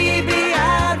 baby,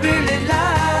 I'd really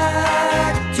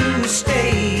like to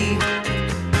stay,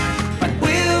 but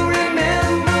we'll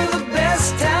remember the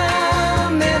best times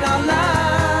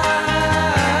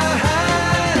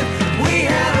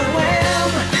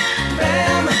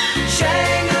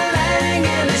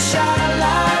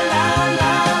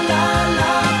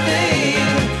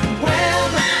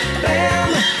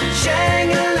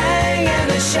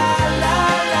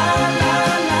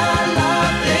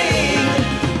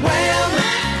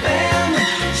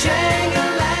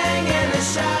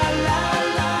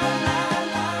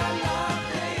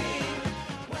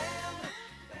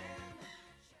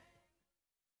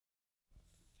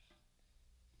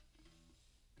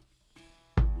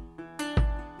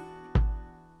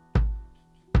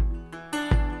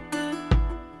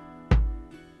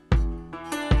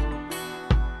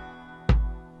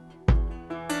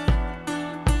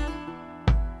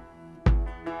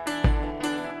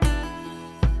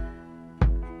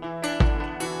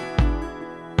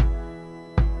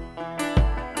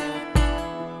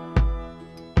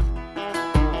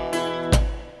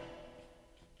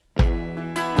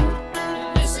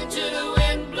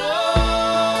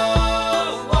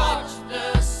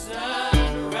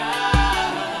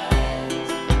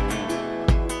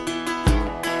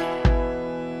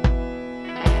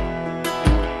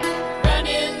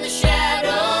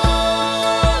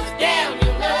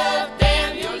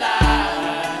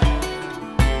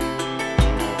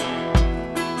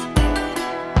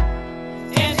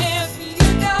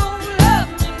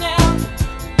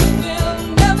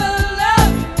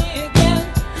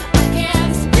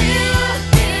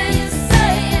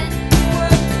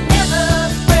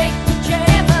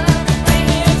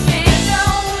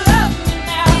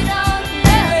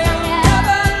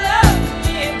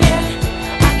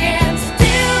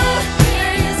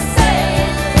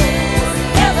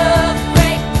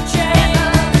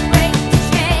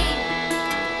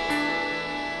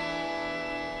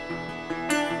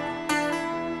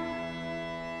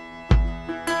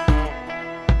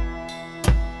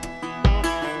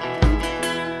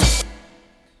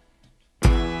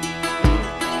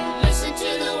Listen to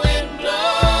the wind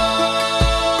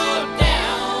blow,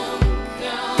 down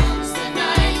comes the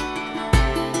night.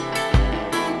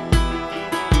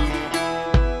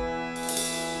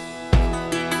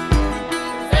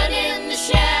 Run in the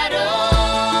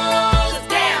shadows,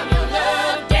 damn your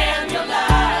love, damn your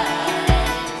life.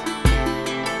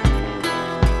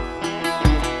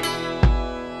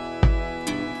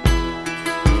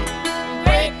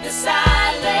 Break the silence,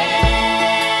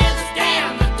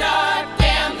 damn the dark,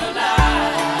 damn the light.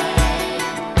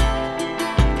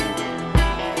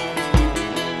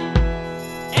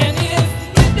 And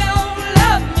if you don't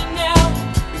love me now,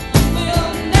 you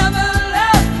will never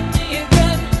love me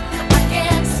again. I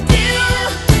can still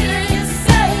hear you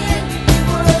saying you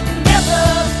would never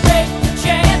break the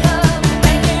chain of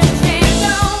hanging. If you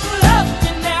don't love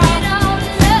me now,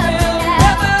 you will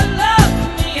never love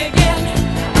me again.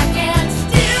 I can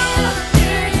still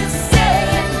hear you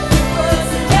saying you would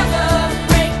never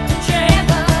break the chain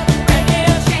of hanging.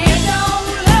 If you don't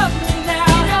love me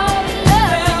now, you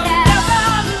will never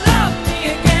love me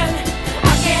again.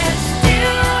 I can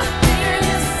still hear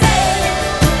you saying you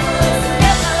would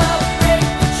never break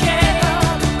the chain of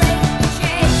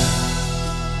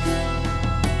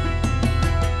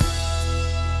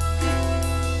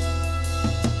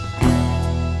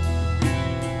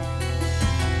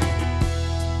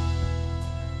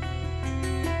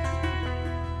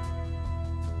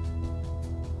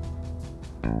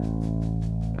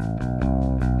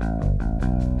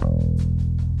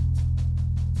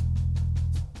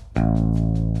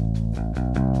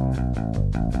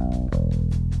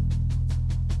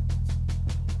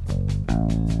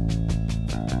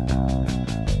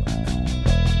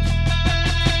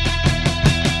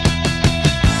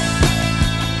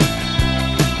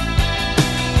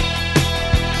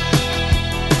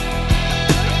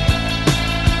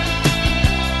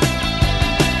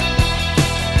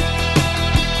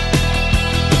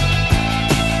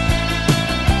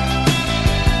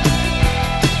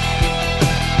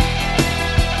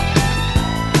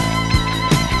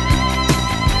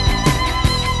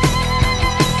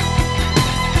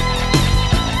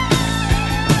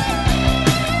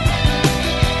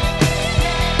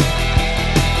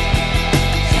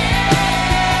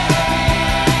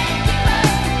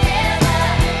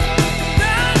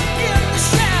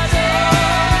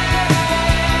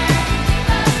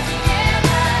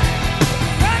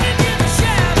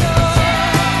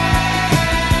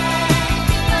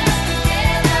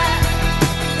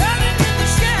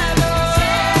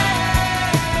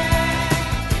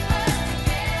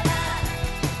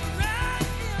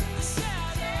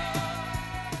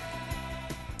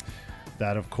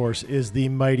That, of course, is the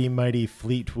mighty, mighty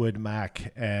Fleetwood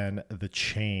Mac and the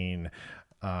Chain.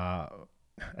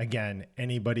 Again,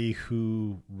 anybody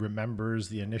who remembers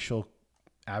the initial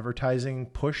advertising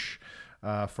push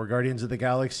for Guardians of the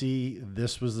Galaxy,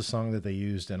 this was the song that they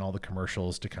used in all the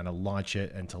commercials to kind of launch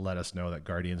it and to let us know that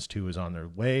Guardians 2 is on their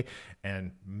way.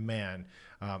 And man,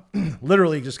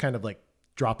 literally just kind of like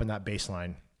dropping that bass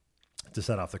line to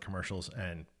set off the commercials,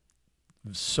 and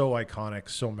so iconic,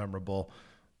 so memorable.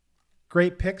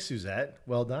 Great pick, Suzette.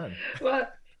 Well done. Well,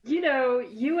 you know,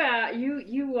 you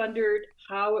wondered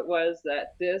how it was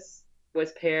that this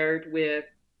was paired with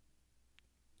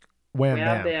Wham Wham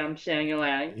Bam. Bam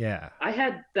Shang-a-Lang. Yeah. I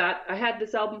had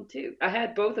this album too. I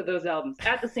had both of those albums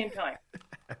at the same time.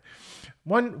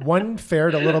 One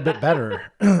fared a little bit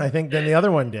better, I think, than the other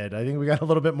one did. I think we got a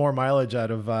little bit more mileage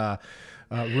out of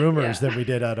Rumors than we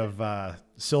did out of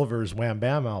Silver's Wham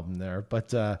Bam album there.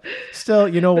 But still,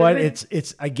 you know what?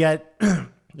 It's I get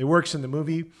it works in the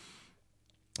movie.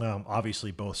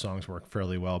 Obviously, both songs work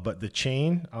fairly well, but the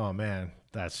Chain, oh man,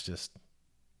 that's great.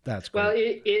 Well,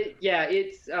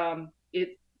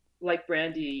 it's like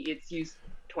Brandy. It's used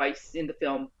twice in the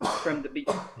film from the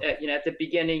at the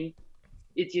beginning.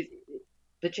 It's used,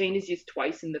 the Chain is used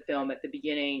twice in the film, at the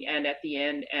beginning and at the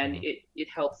end, and it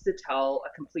helps to tell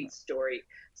a complete story.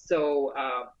 So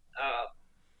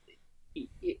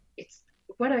it's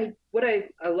what I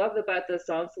love about the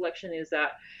song selection is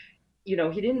that, you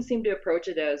know, he didn't seem to approach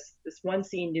it as this one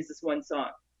scene is this one song.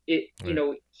 You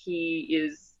know, he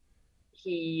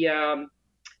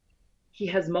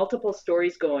has multiple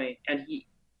stories going, and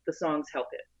the songs help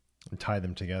it and tie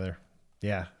them together.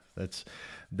 Yeah,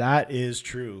 that is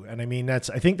true. And I mean, I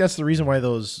think that's the reason why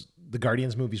the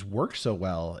Guardians movies work so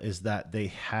well, is that they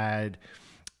had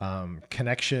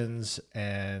connections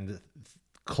and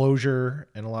closure,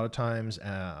 and a lot of times,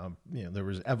 there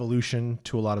was evolution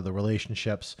to a lot of the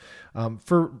relationships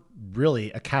for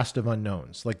really a cast of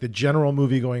unknowns. Like the general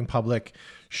movie going public,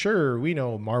 sure, we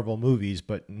know Marvel movies,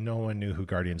 but no one knew who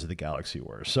Guardians of the Galaxy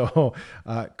were. So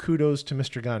kudos to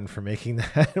Mr. Gunn for making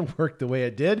that work the way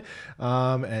it did.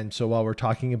 And so while we're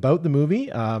talking about the movie,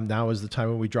 now is the time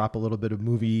when we drop a little bit of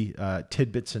movie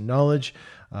tidbits and knowledge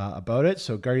about it.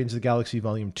 So Guardians of the Galaxy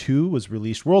Volume 2 was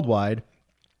released worldwide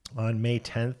on May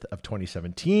 10th of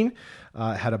 2017,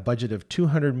 had a budget of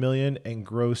 $200 million and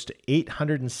grossed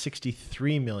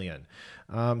 $863 million.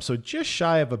 So just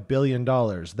shy of $1 billion.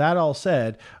 That all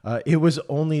said, it was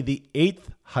only the 8th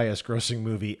highest grossing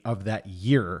movie of that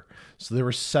year. So there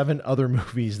were 7 other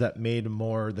movies that made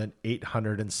more than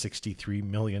 $863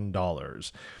 million.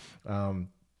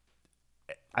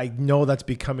 I know that's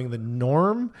becoming the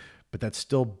norm, but that's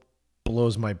still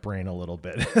blows my brain a little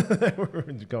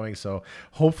bit going. So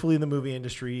hopefully the movie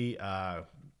industry,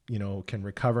 can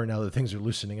recover now that things are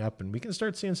loosening up and we can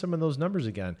start seeing some of those numbers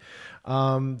again.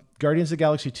 Guardians of the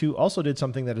Galaxy 2 also did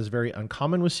something that is very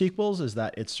uncommon with sequels, is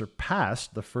that it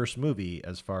surpassed the first movie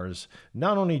as far as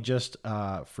not only just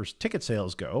first ticket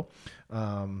sales go,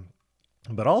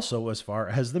 but also as far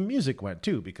as the music went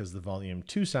too, because the Volume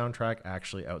 2 soundtrack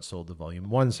actually outsold the Volume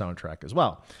 1 soundtrack as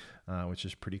well. Which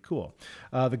is pretty cool.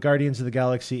 The Guardians of the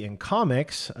Galaxy in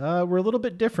comics were a little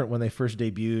bit different when they first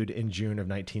debuted in June of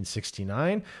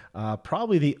 1969.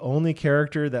 Probably the only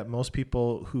character that most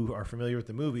people who are familiar with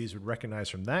the movies would recognize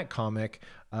from that comic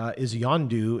is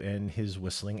Yondu and his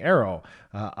whistling arrow.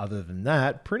 Other than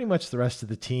that, pretty much the rest of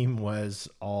the team was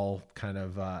all kind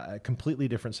of a completely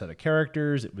different set of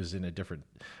characters. It was in a different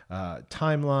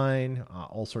timeline,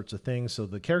 all sorts of things. So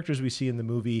the characters we see in the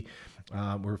movie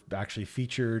were actually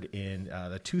featured in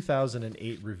the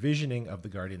 2008 revisioning of the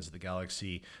Guardians of the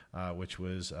Galaxy, which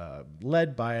was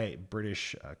led by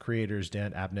British creators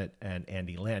Dan Abnett and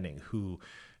Andy Lanning, who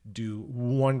do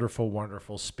wonderful,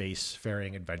 wonderful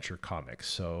spacefaring adventure comics.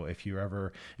 So if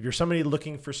you're somebody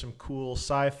looking for some cool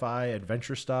sci-fi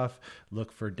adventure stuff,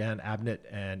 look for Dan Abnett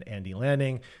and Andy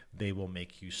Lanning. They will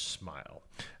make you smile.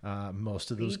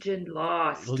 Most of those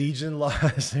Legion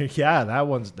Lost. Yeah,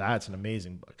 that's an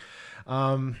amazing book.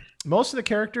 Most of the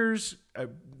characters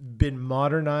have been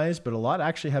modernized, but a lot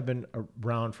actually have been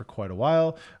around for quite a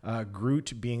while.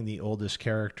 Groot being the oldest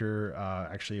character,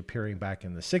 actually appearing back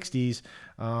in the 60s.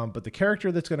 But the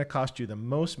character that's going to cost you the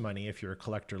most money if you're a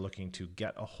collector looking to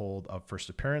get a hold of first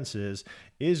appearances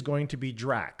is going to be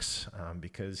Drax,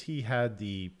 because he had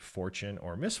the fortune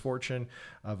or misfortune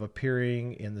of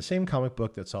appearing in the same comic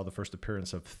book that saw the first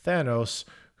appearance of Thanos,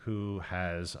 who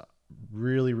has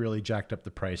really, really jacked up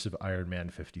the price of Iron Man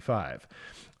 55.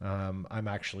 I'm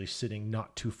actually sitting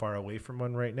not too far away from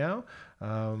one right now.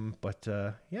 But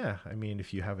I mean,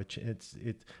 if you have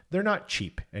they're not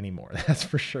cheap anymore. That's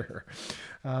for sure.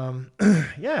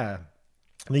 The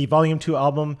Volume 2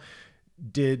 album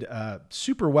did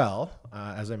super well.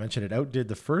 As I mentioned, it outdid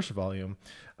the first volume.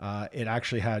 It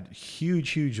actually had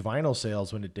huge vinyl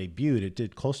sales when it debuted. It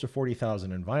did close to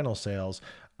 40,000 in vinyl sales.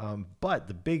 But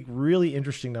the big, really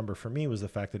interesting number for me was the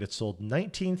fact that it sold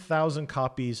 19,000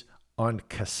 copies on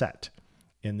cassette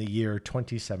in the year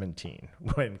 2017,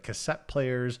 when cassette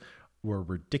players were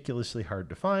ridiculously hard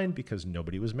to find because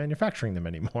nobody was manufacturing them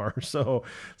anymore. So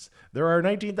there are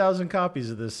 19,000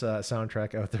 copies of this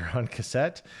soundtrack out there on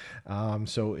cassette.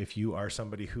 So if you are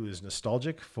somebody who is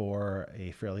nostalgic for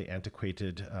a fairly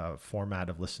antiquated format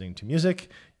of listening to music,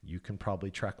 you can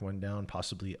probably track one down,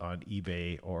 possibly on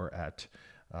eBay or at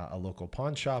a local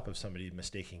pawn shop of somebody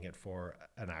mistaking it for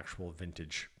an actual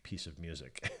vintage piece of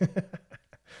music.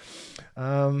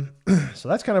 So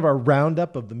that's kind of our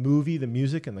roundup of the movie, the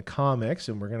music, and the comics.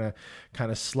 And we're going to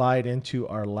kind of slide into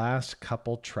our last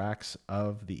couple tracks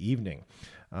of the evening.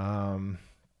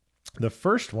 The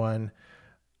first one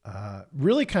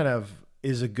really kind of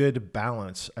is a good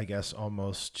balance, I guess,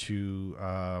 almost to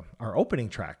our opening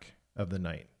track of the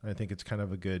night. I think it's kind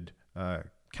of a good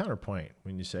counterpoint,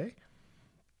 wouldn't you say?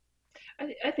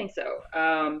 I think so.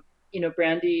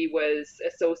 Brandy was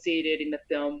associated in the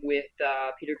film with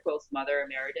Peter Quill's mother,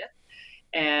 Meredith.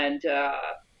 And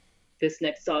this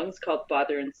next song is called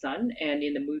Father and Son. And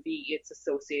in the movie, it's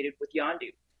associated with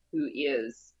Yondu, who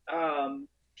is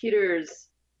Peter's,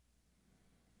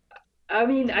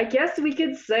 I guess we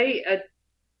could say a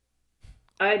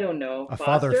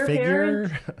father figure?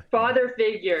 Father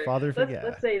figure. Father figure.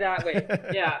 Let's say that way.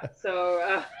 Yeah.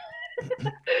 So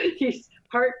he's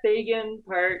part Fagin,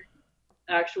 part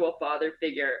actual father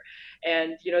figure.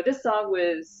 And, this song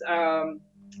was, I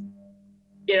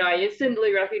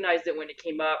instantly recognized it when it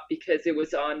came up because it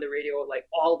was on the radio like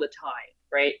all the time.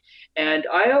 right? And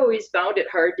I always found it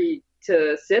hard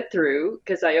to sit through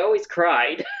because I always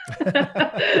cried.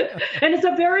 And it's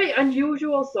a very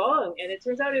unusual song, and it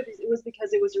turns out it was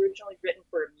because it was originally written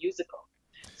for a musical.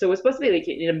 So it was supposed to be like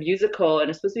in a musical, and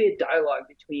it's supposed to be a dialogue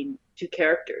between two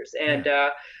characters. And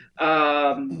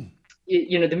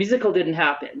the musical didn't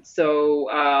happen. So,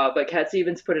 but Cat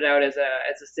Stevens put it out as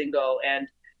a single, and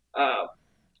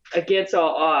against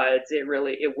all odds, it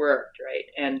worked, right?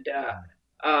 And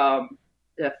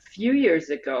a few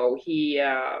years ago, he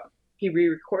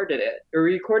re-recorded it, or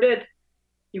he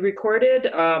recorded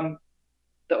the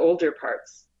older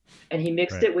parts, and he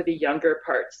mixed it with the younger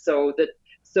parts. So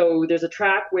there's a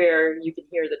track where you can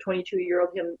hear the 22-year-old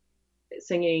him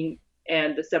singing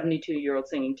and the 72-year-old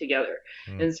singing together,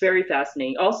 and it's very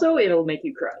fascinating. Also, it'll make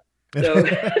you cry. So,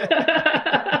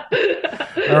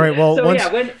 all right. Well,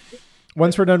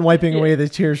 once we're done wiping away the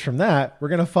tears from that, we're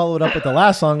gonna follow it up with the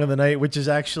last song of the night, which is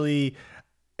actually.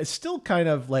 It's still kind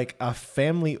of like a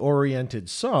family-oriented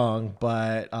song,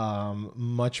 but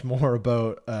much more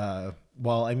about,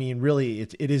 well, I mean, really,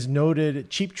 it is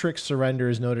noted, Cheap Trick's Surrender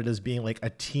is noted as being like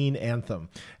a teen anthem,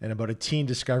 and about a teen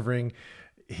discovering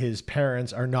his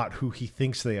parents are not who he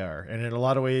thinks they are. And in a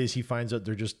lot of ways, he finds out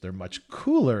they're much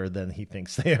cooler than he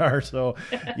thinks they are. So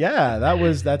yeah,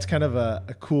 that's kind of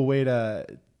a cool way to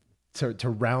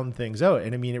round things out.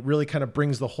 And I mean, it really kind of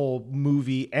brings the whole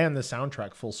movie and the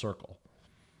soundtrack full circle.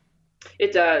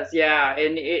 It does, yeah,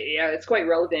 and it's quite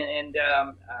relevant. And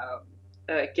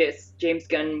I guess James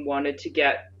Gunn wanted to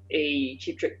get a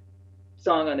Cheap Trick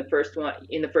song on the first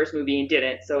movie and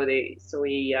didn't, so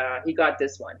he got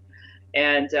this one.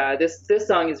 And this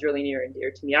song is really near and dear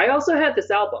to me. I also had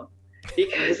this album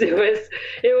because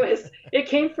it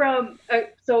came from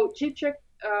so Cheap Trick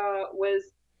was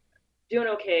doing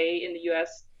okay in the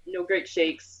U.S., no great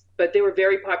shakes. But they were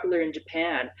very popular in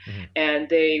Japan, and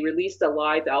they released a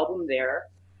live album there.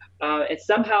 And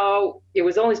somehow it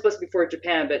was only supposed to be for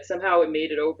Japan, but somehow it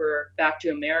made it over back to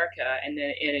America, and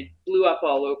it blew up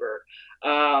all over.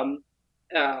 And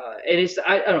it's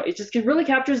I don't know, it really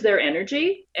captures their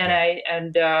energy,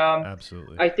 and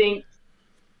absolutely, I think,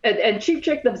 and Cheap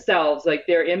Trick themselves, like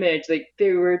their image, like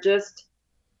they were just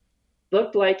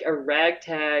looked like a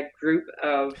ragtag group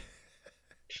of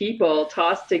people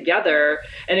tossed together,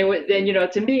 and it was then,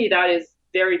 to me, that is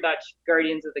very much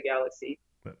Guardians of the Galaxy.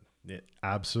 Yeah,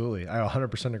 absolutely, I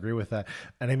 100% agree with that.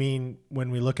 And I mean, when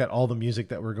we look at all the music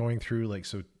that we're going through, like,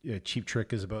 so Cheap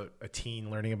Trick is about a teen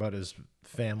learning about his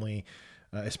family,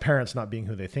 his parents not being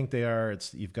who they think they are.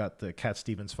 You've got the Cat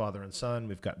Stevens father and son.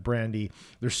 We've got Brandy.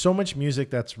 There's so much music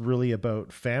that's really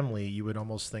about family. You would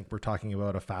almost think we're talking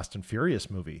about a Fast and Furious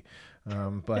movie,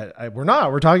 but we're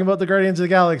not. We're talking about the Guardians of the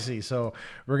Galaxy. So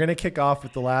we're gonna kick off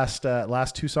with the last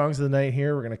two songs of the night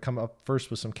here. We're gonna come up first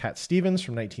with some Cat Stevens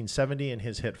from 1970 and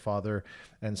his hit Father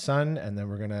and Son, and then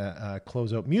we're gonna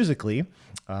close out musically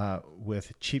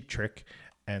with Cheap Trick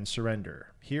and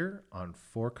Surrender here on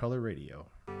 4 Color Radio.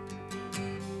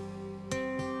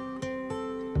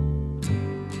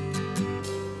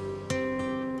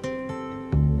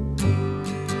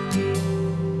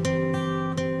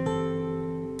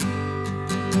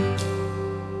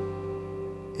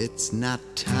 It's not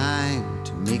time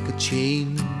to make a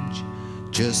change.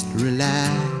 Just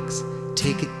relax,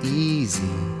 take it easy.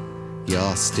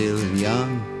 You're still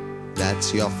young,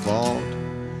 that's your fault.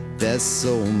 There's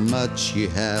so much you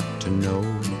have to know.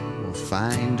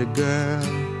 Find a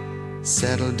girl,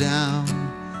 settle down.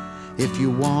 If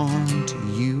you want,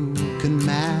 you can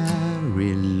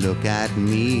marry. Look at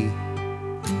me,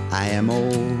 I am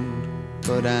old,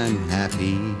 but I'm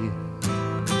happy.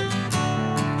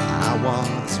 I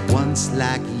was once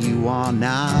like you are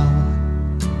now,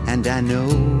 and I know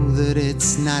that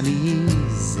it's not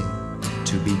easy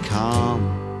to be calm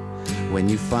when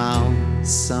you found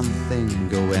something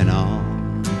going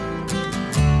on.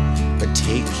 But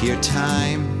take your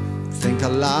time, think a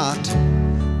lot.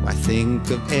 Why,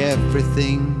 think of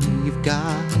everything you've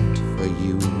got, for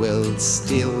you will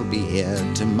still be here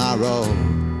tomorrow,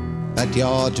 but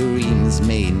your dreams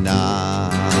may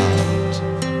not.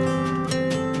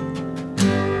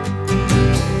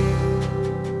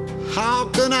 How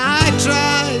can I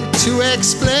try to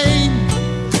explain?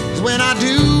 'Cause when I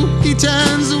do, he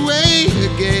turns away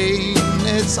again.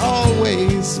 It's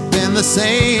always been the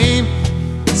same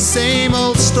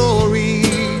old story.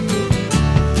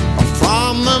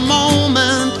 From the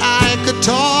moment I could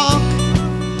talk,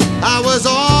 I was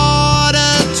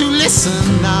ordered to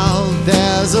listen. Now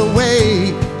there's a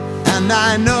way, and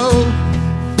I know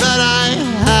that I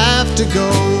have to go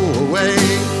away.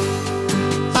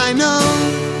 I know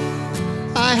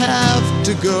I have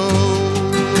to go.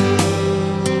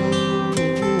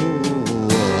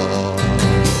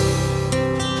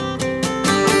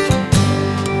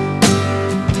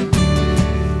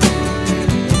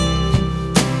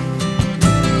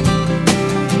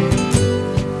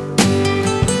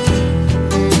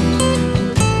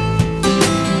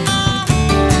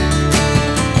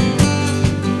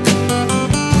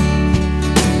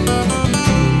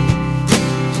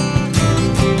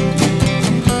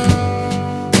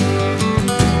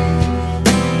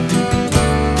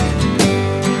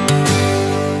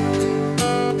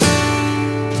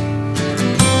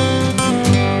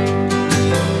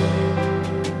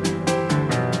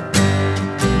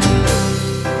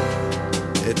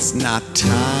 not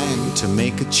time to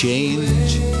make a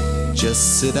change.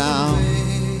 Just sit down,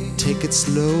 take it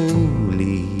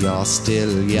slowly. You're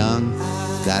still young,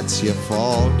 that's your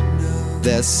fault.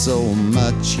 There's so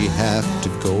much you have to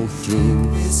go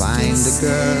through. Find a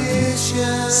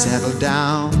girl, settle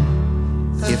down.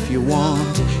 If you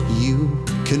want, you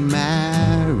can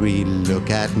marry.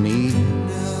 Look at me,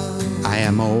 I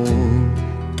am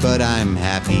old, but I'm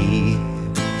happy.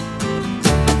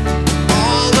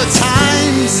 All the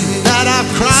times that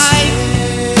I've cried,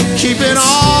 keeping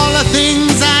all the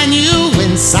things I knew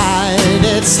inside.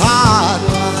 It's hard,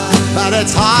 but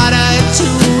it's harder to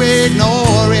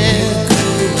ignore it.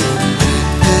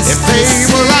 If they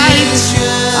were right,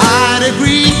 I'd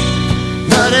agree,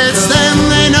 but it's them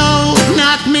they know,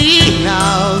 not me.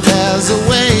 Now there's a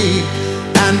way,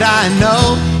 and I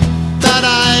know that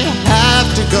I have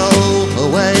to go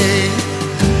away.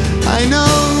 I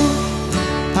know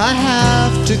I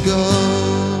have to go.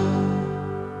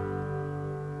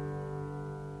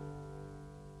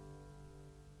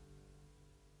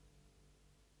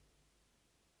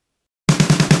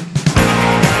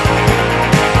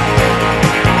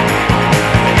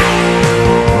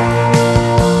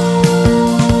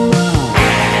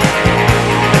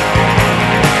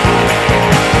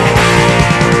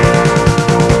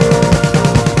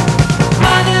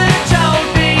 Mother told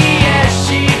me, yes,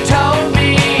 she told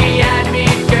me, I'd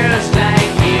meet girls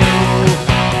like you.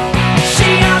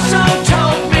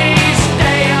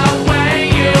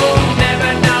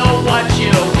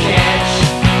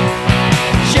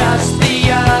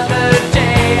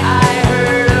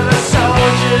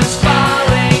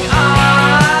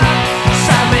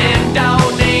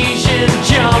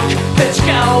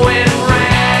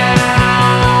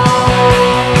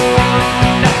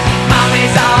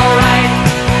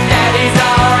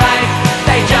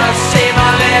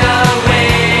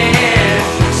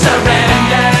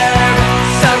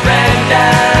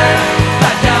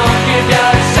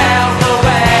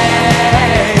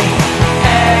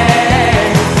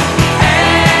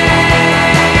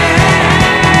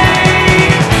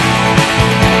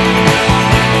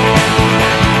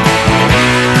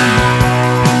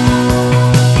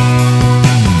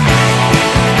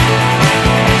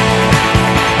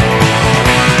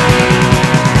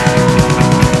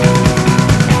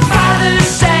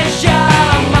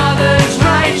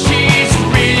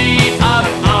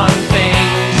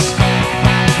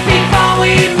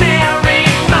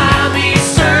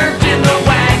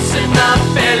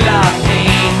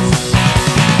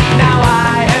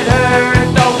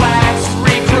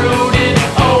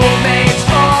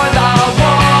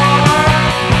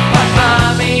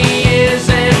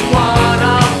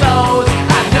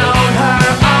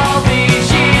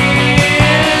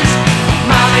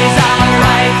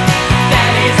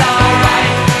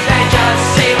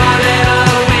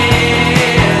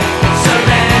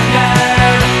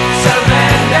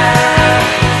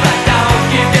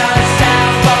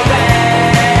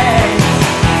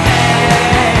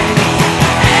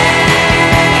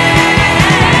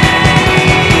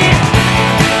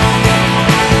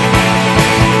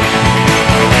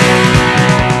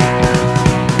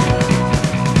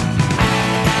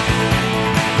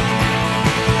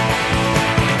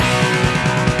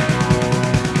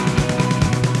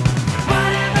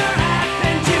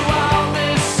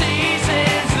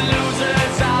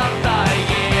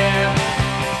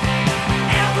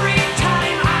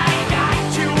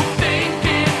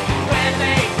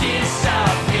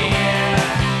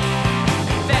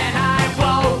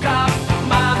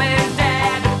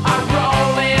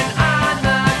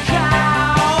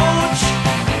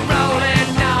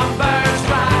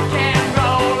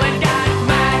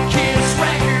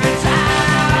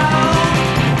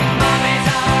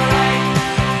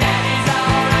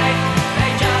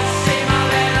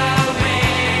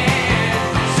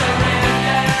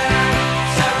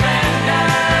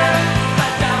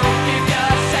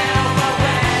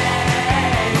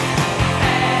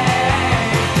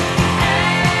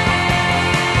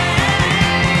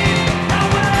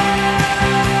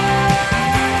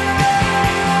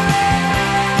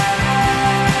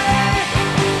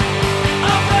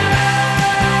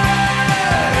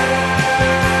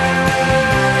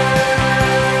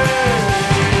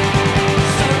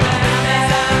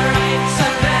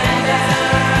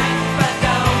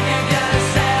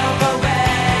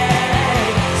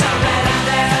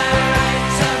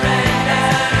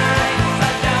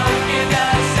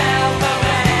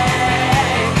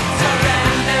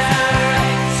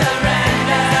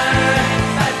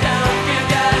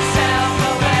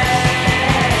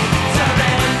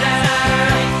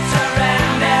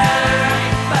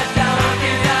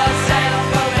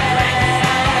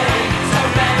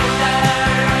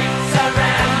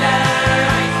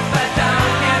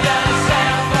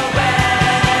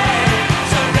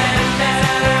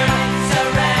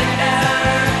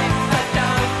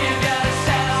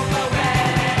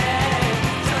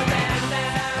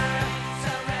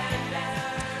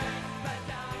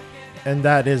 And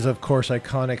that is, of course,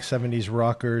 iconic 70s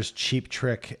rockers Cheap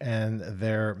Trick and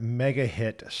their mega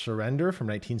hit Surrender from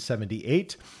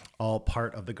 1978, all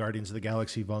part of the Guardians of the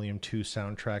Galaxy Volume 2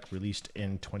 soundtrack released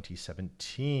in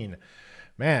 2017.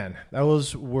 Man,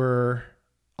 those were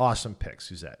awesome picks,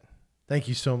 Suzette. Thank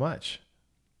you so much.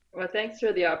 Well, thanks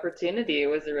for the opportunity. It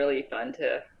was really fun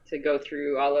to go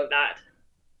through all of that.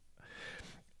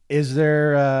 Is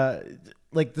there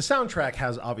like the soundtrack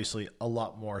has obviously a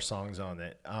lot more songs on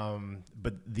it,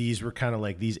 but these were kind of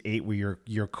like these 8 were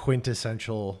your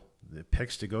quintessential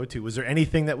picks to go to. Was there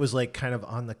anything that was like kind of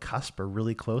on the cusp or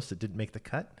really close that didn't make the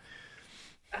cut?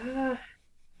 I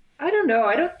don't know.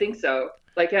 I don't think so.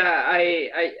 Like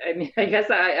I mean, I guess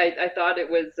I thought it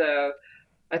was.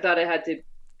 I thought I had to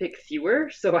pick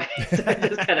fewer, so I just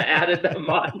kind of added them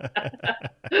on.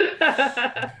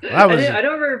 I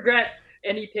don't regret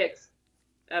any picks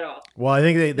at all. Well, I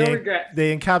think No regrets.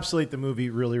 they encapsulate the movie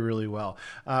really, really well.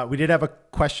 We did have a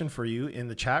question for you in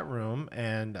the chat room,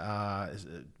 and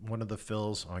one of the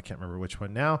Phils, I can't remember which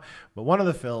one now, but one of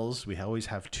the Phils, we always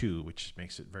have 2, which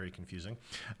makes it very confusing,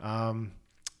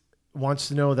 wants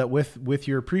to know that with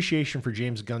your appreciation for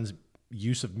James Gunn's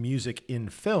use of music in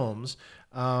films,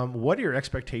 what are your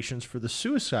expectations for the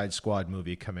Suicide Squad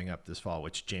movie coming up this fall,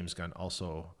 which James Gunn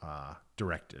also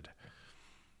directed?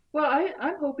 Well,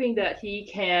 I'm hoping that he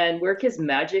can work his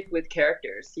magic with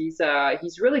characters. He's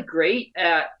really great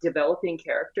at developing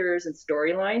characters and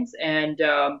storylines, and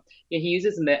he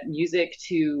uses music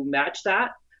to match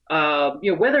that.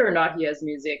 Whether or not he has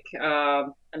music, I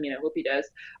mean, I hope he does.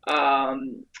 I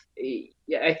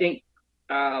think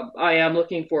I am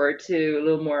looking forward to a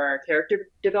little more character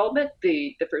development.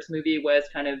 The first movie was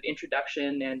kind of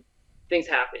introduction and things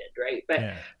happened, right?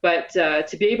 But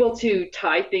to be able to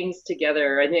tie things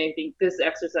together, I think this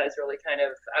exercise really kind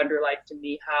of underlined to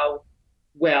me how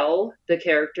well the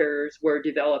characters were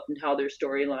developed and how their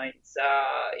storylines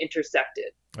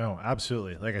intersected. Oh,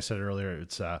 absolutely. Like I said earlier,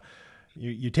 it's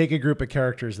you take a group of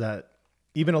characters that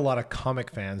even a lot of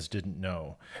comic fans didn't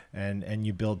know, and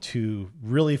you build 2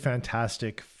 really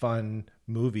fantastic, fun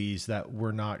movies that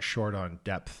were not short on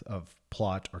depth of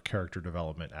plot or character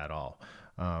development at all.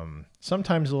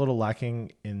 Sometimes a little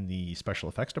lacking in the special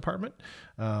effects department,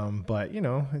 but it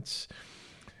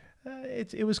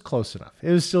was close enough.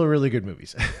 It was still really good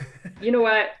movies. You know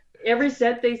what? Every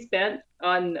cent they spent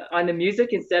on the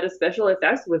music instead of special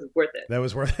effects was worth it. That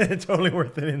was worth it. Totally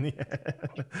worth it in the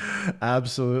end.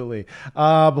 Absolutely.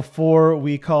 Before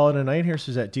we call it a night here,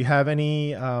 Suzette, do you have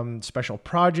any special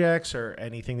projects or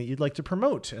anything that you'd like to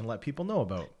promote and let people know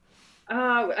about?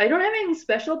 I don't have anything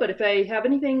special, but if I have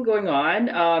anything going on,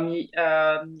 you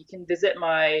can visit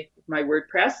my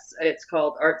WordPress. It's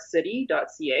called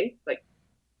artcity.ca, like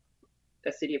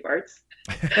the city of arts.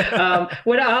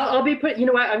 What I'll be putting,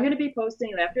 I'm going to be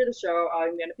posting after the show.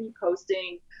 I'm going to be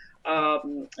posting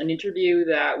an interview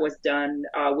that was done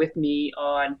with me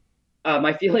on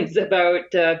my feelings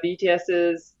about the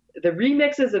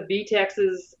remixes of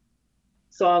BTS's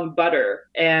song Butter.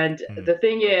 And the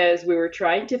thing is, we were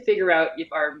trying to figure out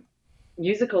if our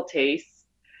musical tastes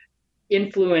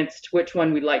influenced which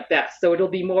one we like best. So it'll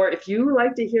be more, if you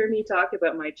like to hear me talk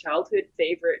about my childhood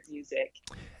favorite music,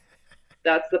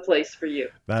 that's the place for you.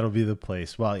 That'll be the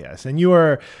place. Well, yes. And you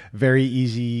are very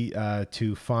easy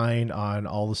to find on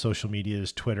all the social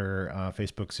medias, Twitter,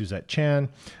 Facebook, Suzette Chan.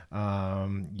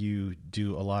 You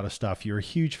do a lot of stuff. You're a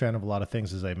huge fan of a lot of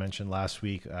things, as I mentioned last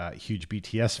week. Huge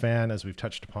BTS fan, as we've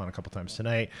touched upon a couple times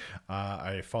tonight.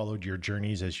 I followed your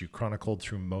journeys as you chronicled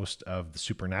through most of the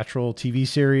Supernatural TV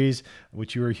series,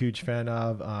 which you were a huge fan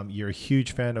of. You're a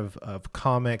huge fan of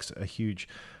comics, a huge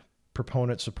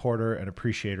proponent, supporter, and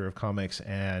appreciator of comics,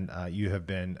 and you have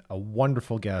been a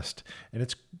wonderful guest, and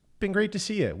it's been great to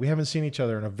see you. We haven't seen each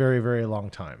other in a very, very long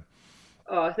time.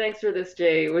 Oh, thanks for this,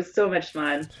 Jay. It was so much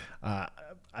fun.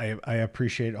 I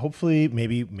appreciate it. Hopefully,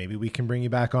 maybe we can bring you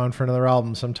back on for another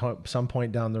album some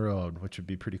point down the road, which would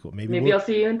be pretty cool. Maybe I'll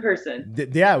see you in person.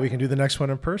 Yeah, we can do the next one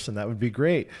in person. That would be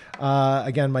great.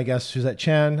 Again, my guest, Suzette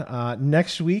Chan.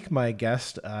 Next week, my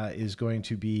guest is going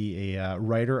to be a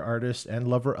writer, artist, and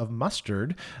lover of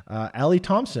mustard, Allie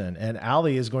Thompson. And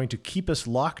Allie is going to keep us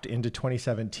locked into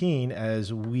 2017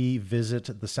 as we visit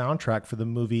the soundtrack for the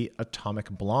movie Atomic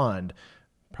Blonde.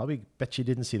 Probably bet you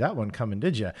didn't see that one coming,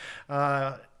 did you?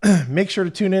 Make sure to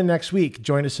tune in next week.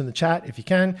 Join us in the chat if you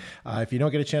can. If you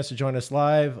don't get a chance to join us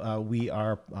live, we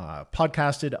are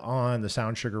podcasted on the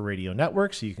Sound Sugar Radio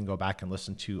Network, so you can go back and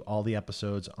listen to all the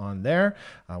episodes on there.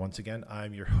 Once again,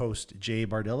 I'm your host, Jay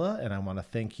Bardilla, and I want to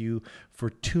thank you for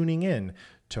tuning in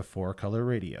to 4 Color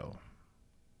Radio.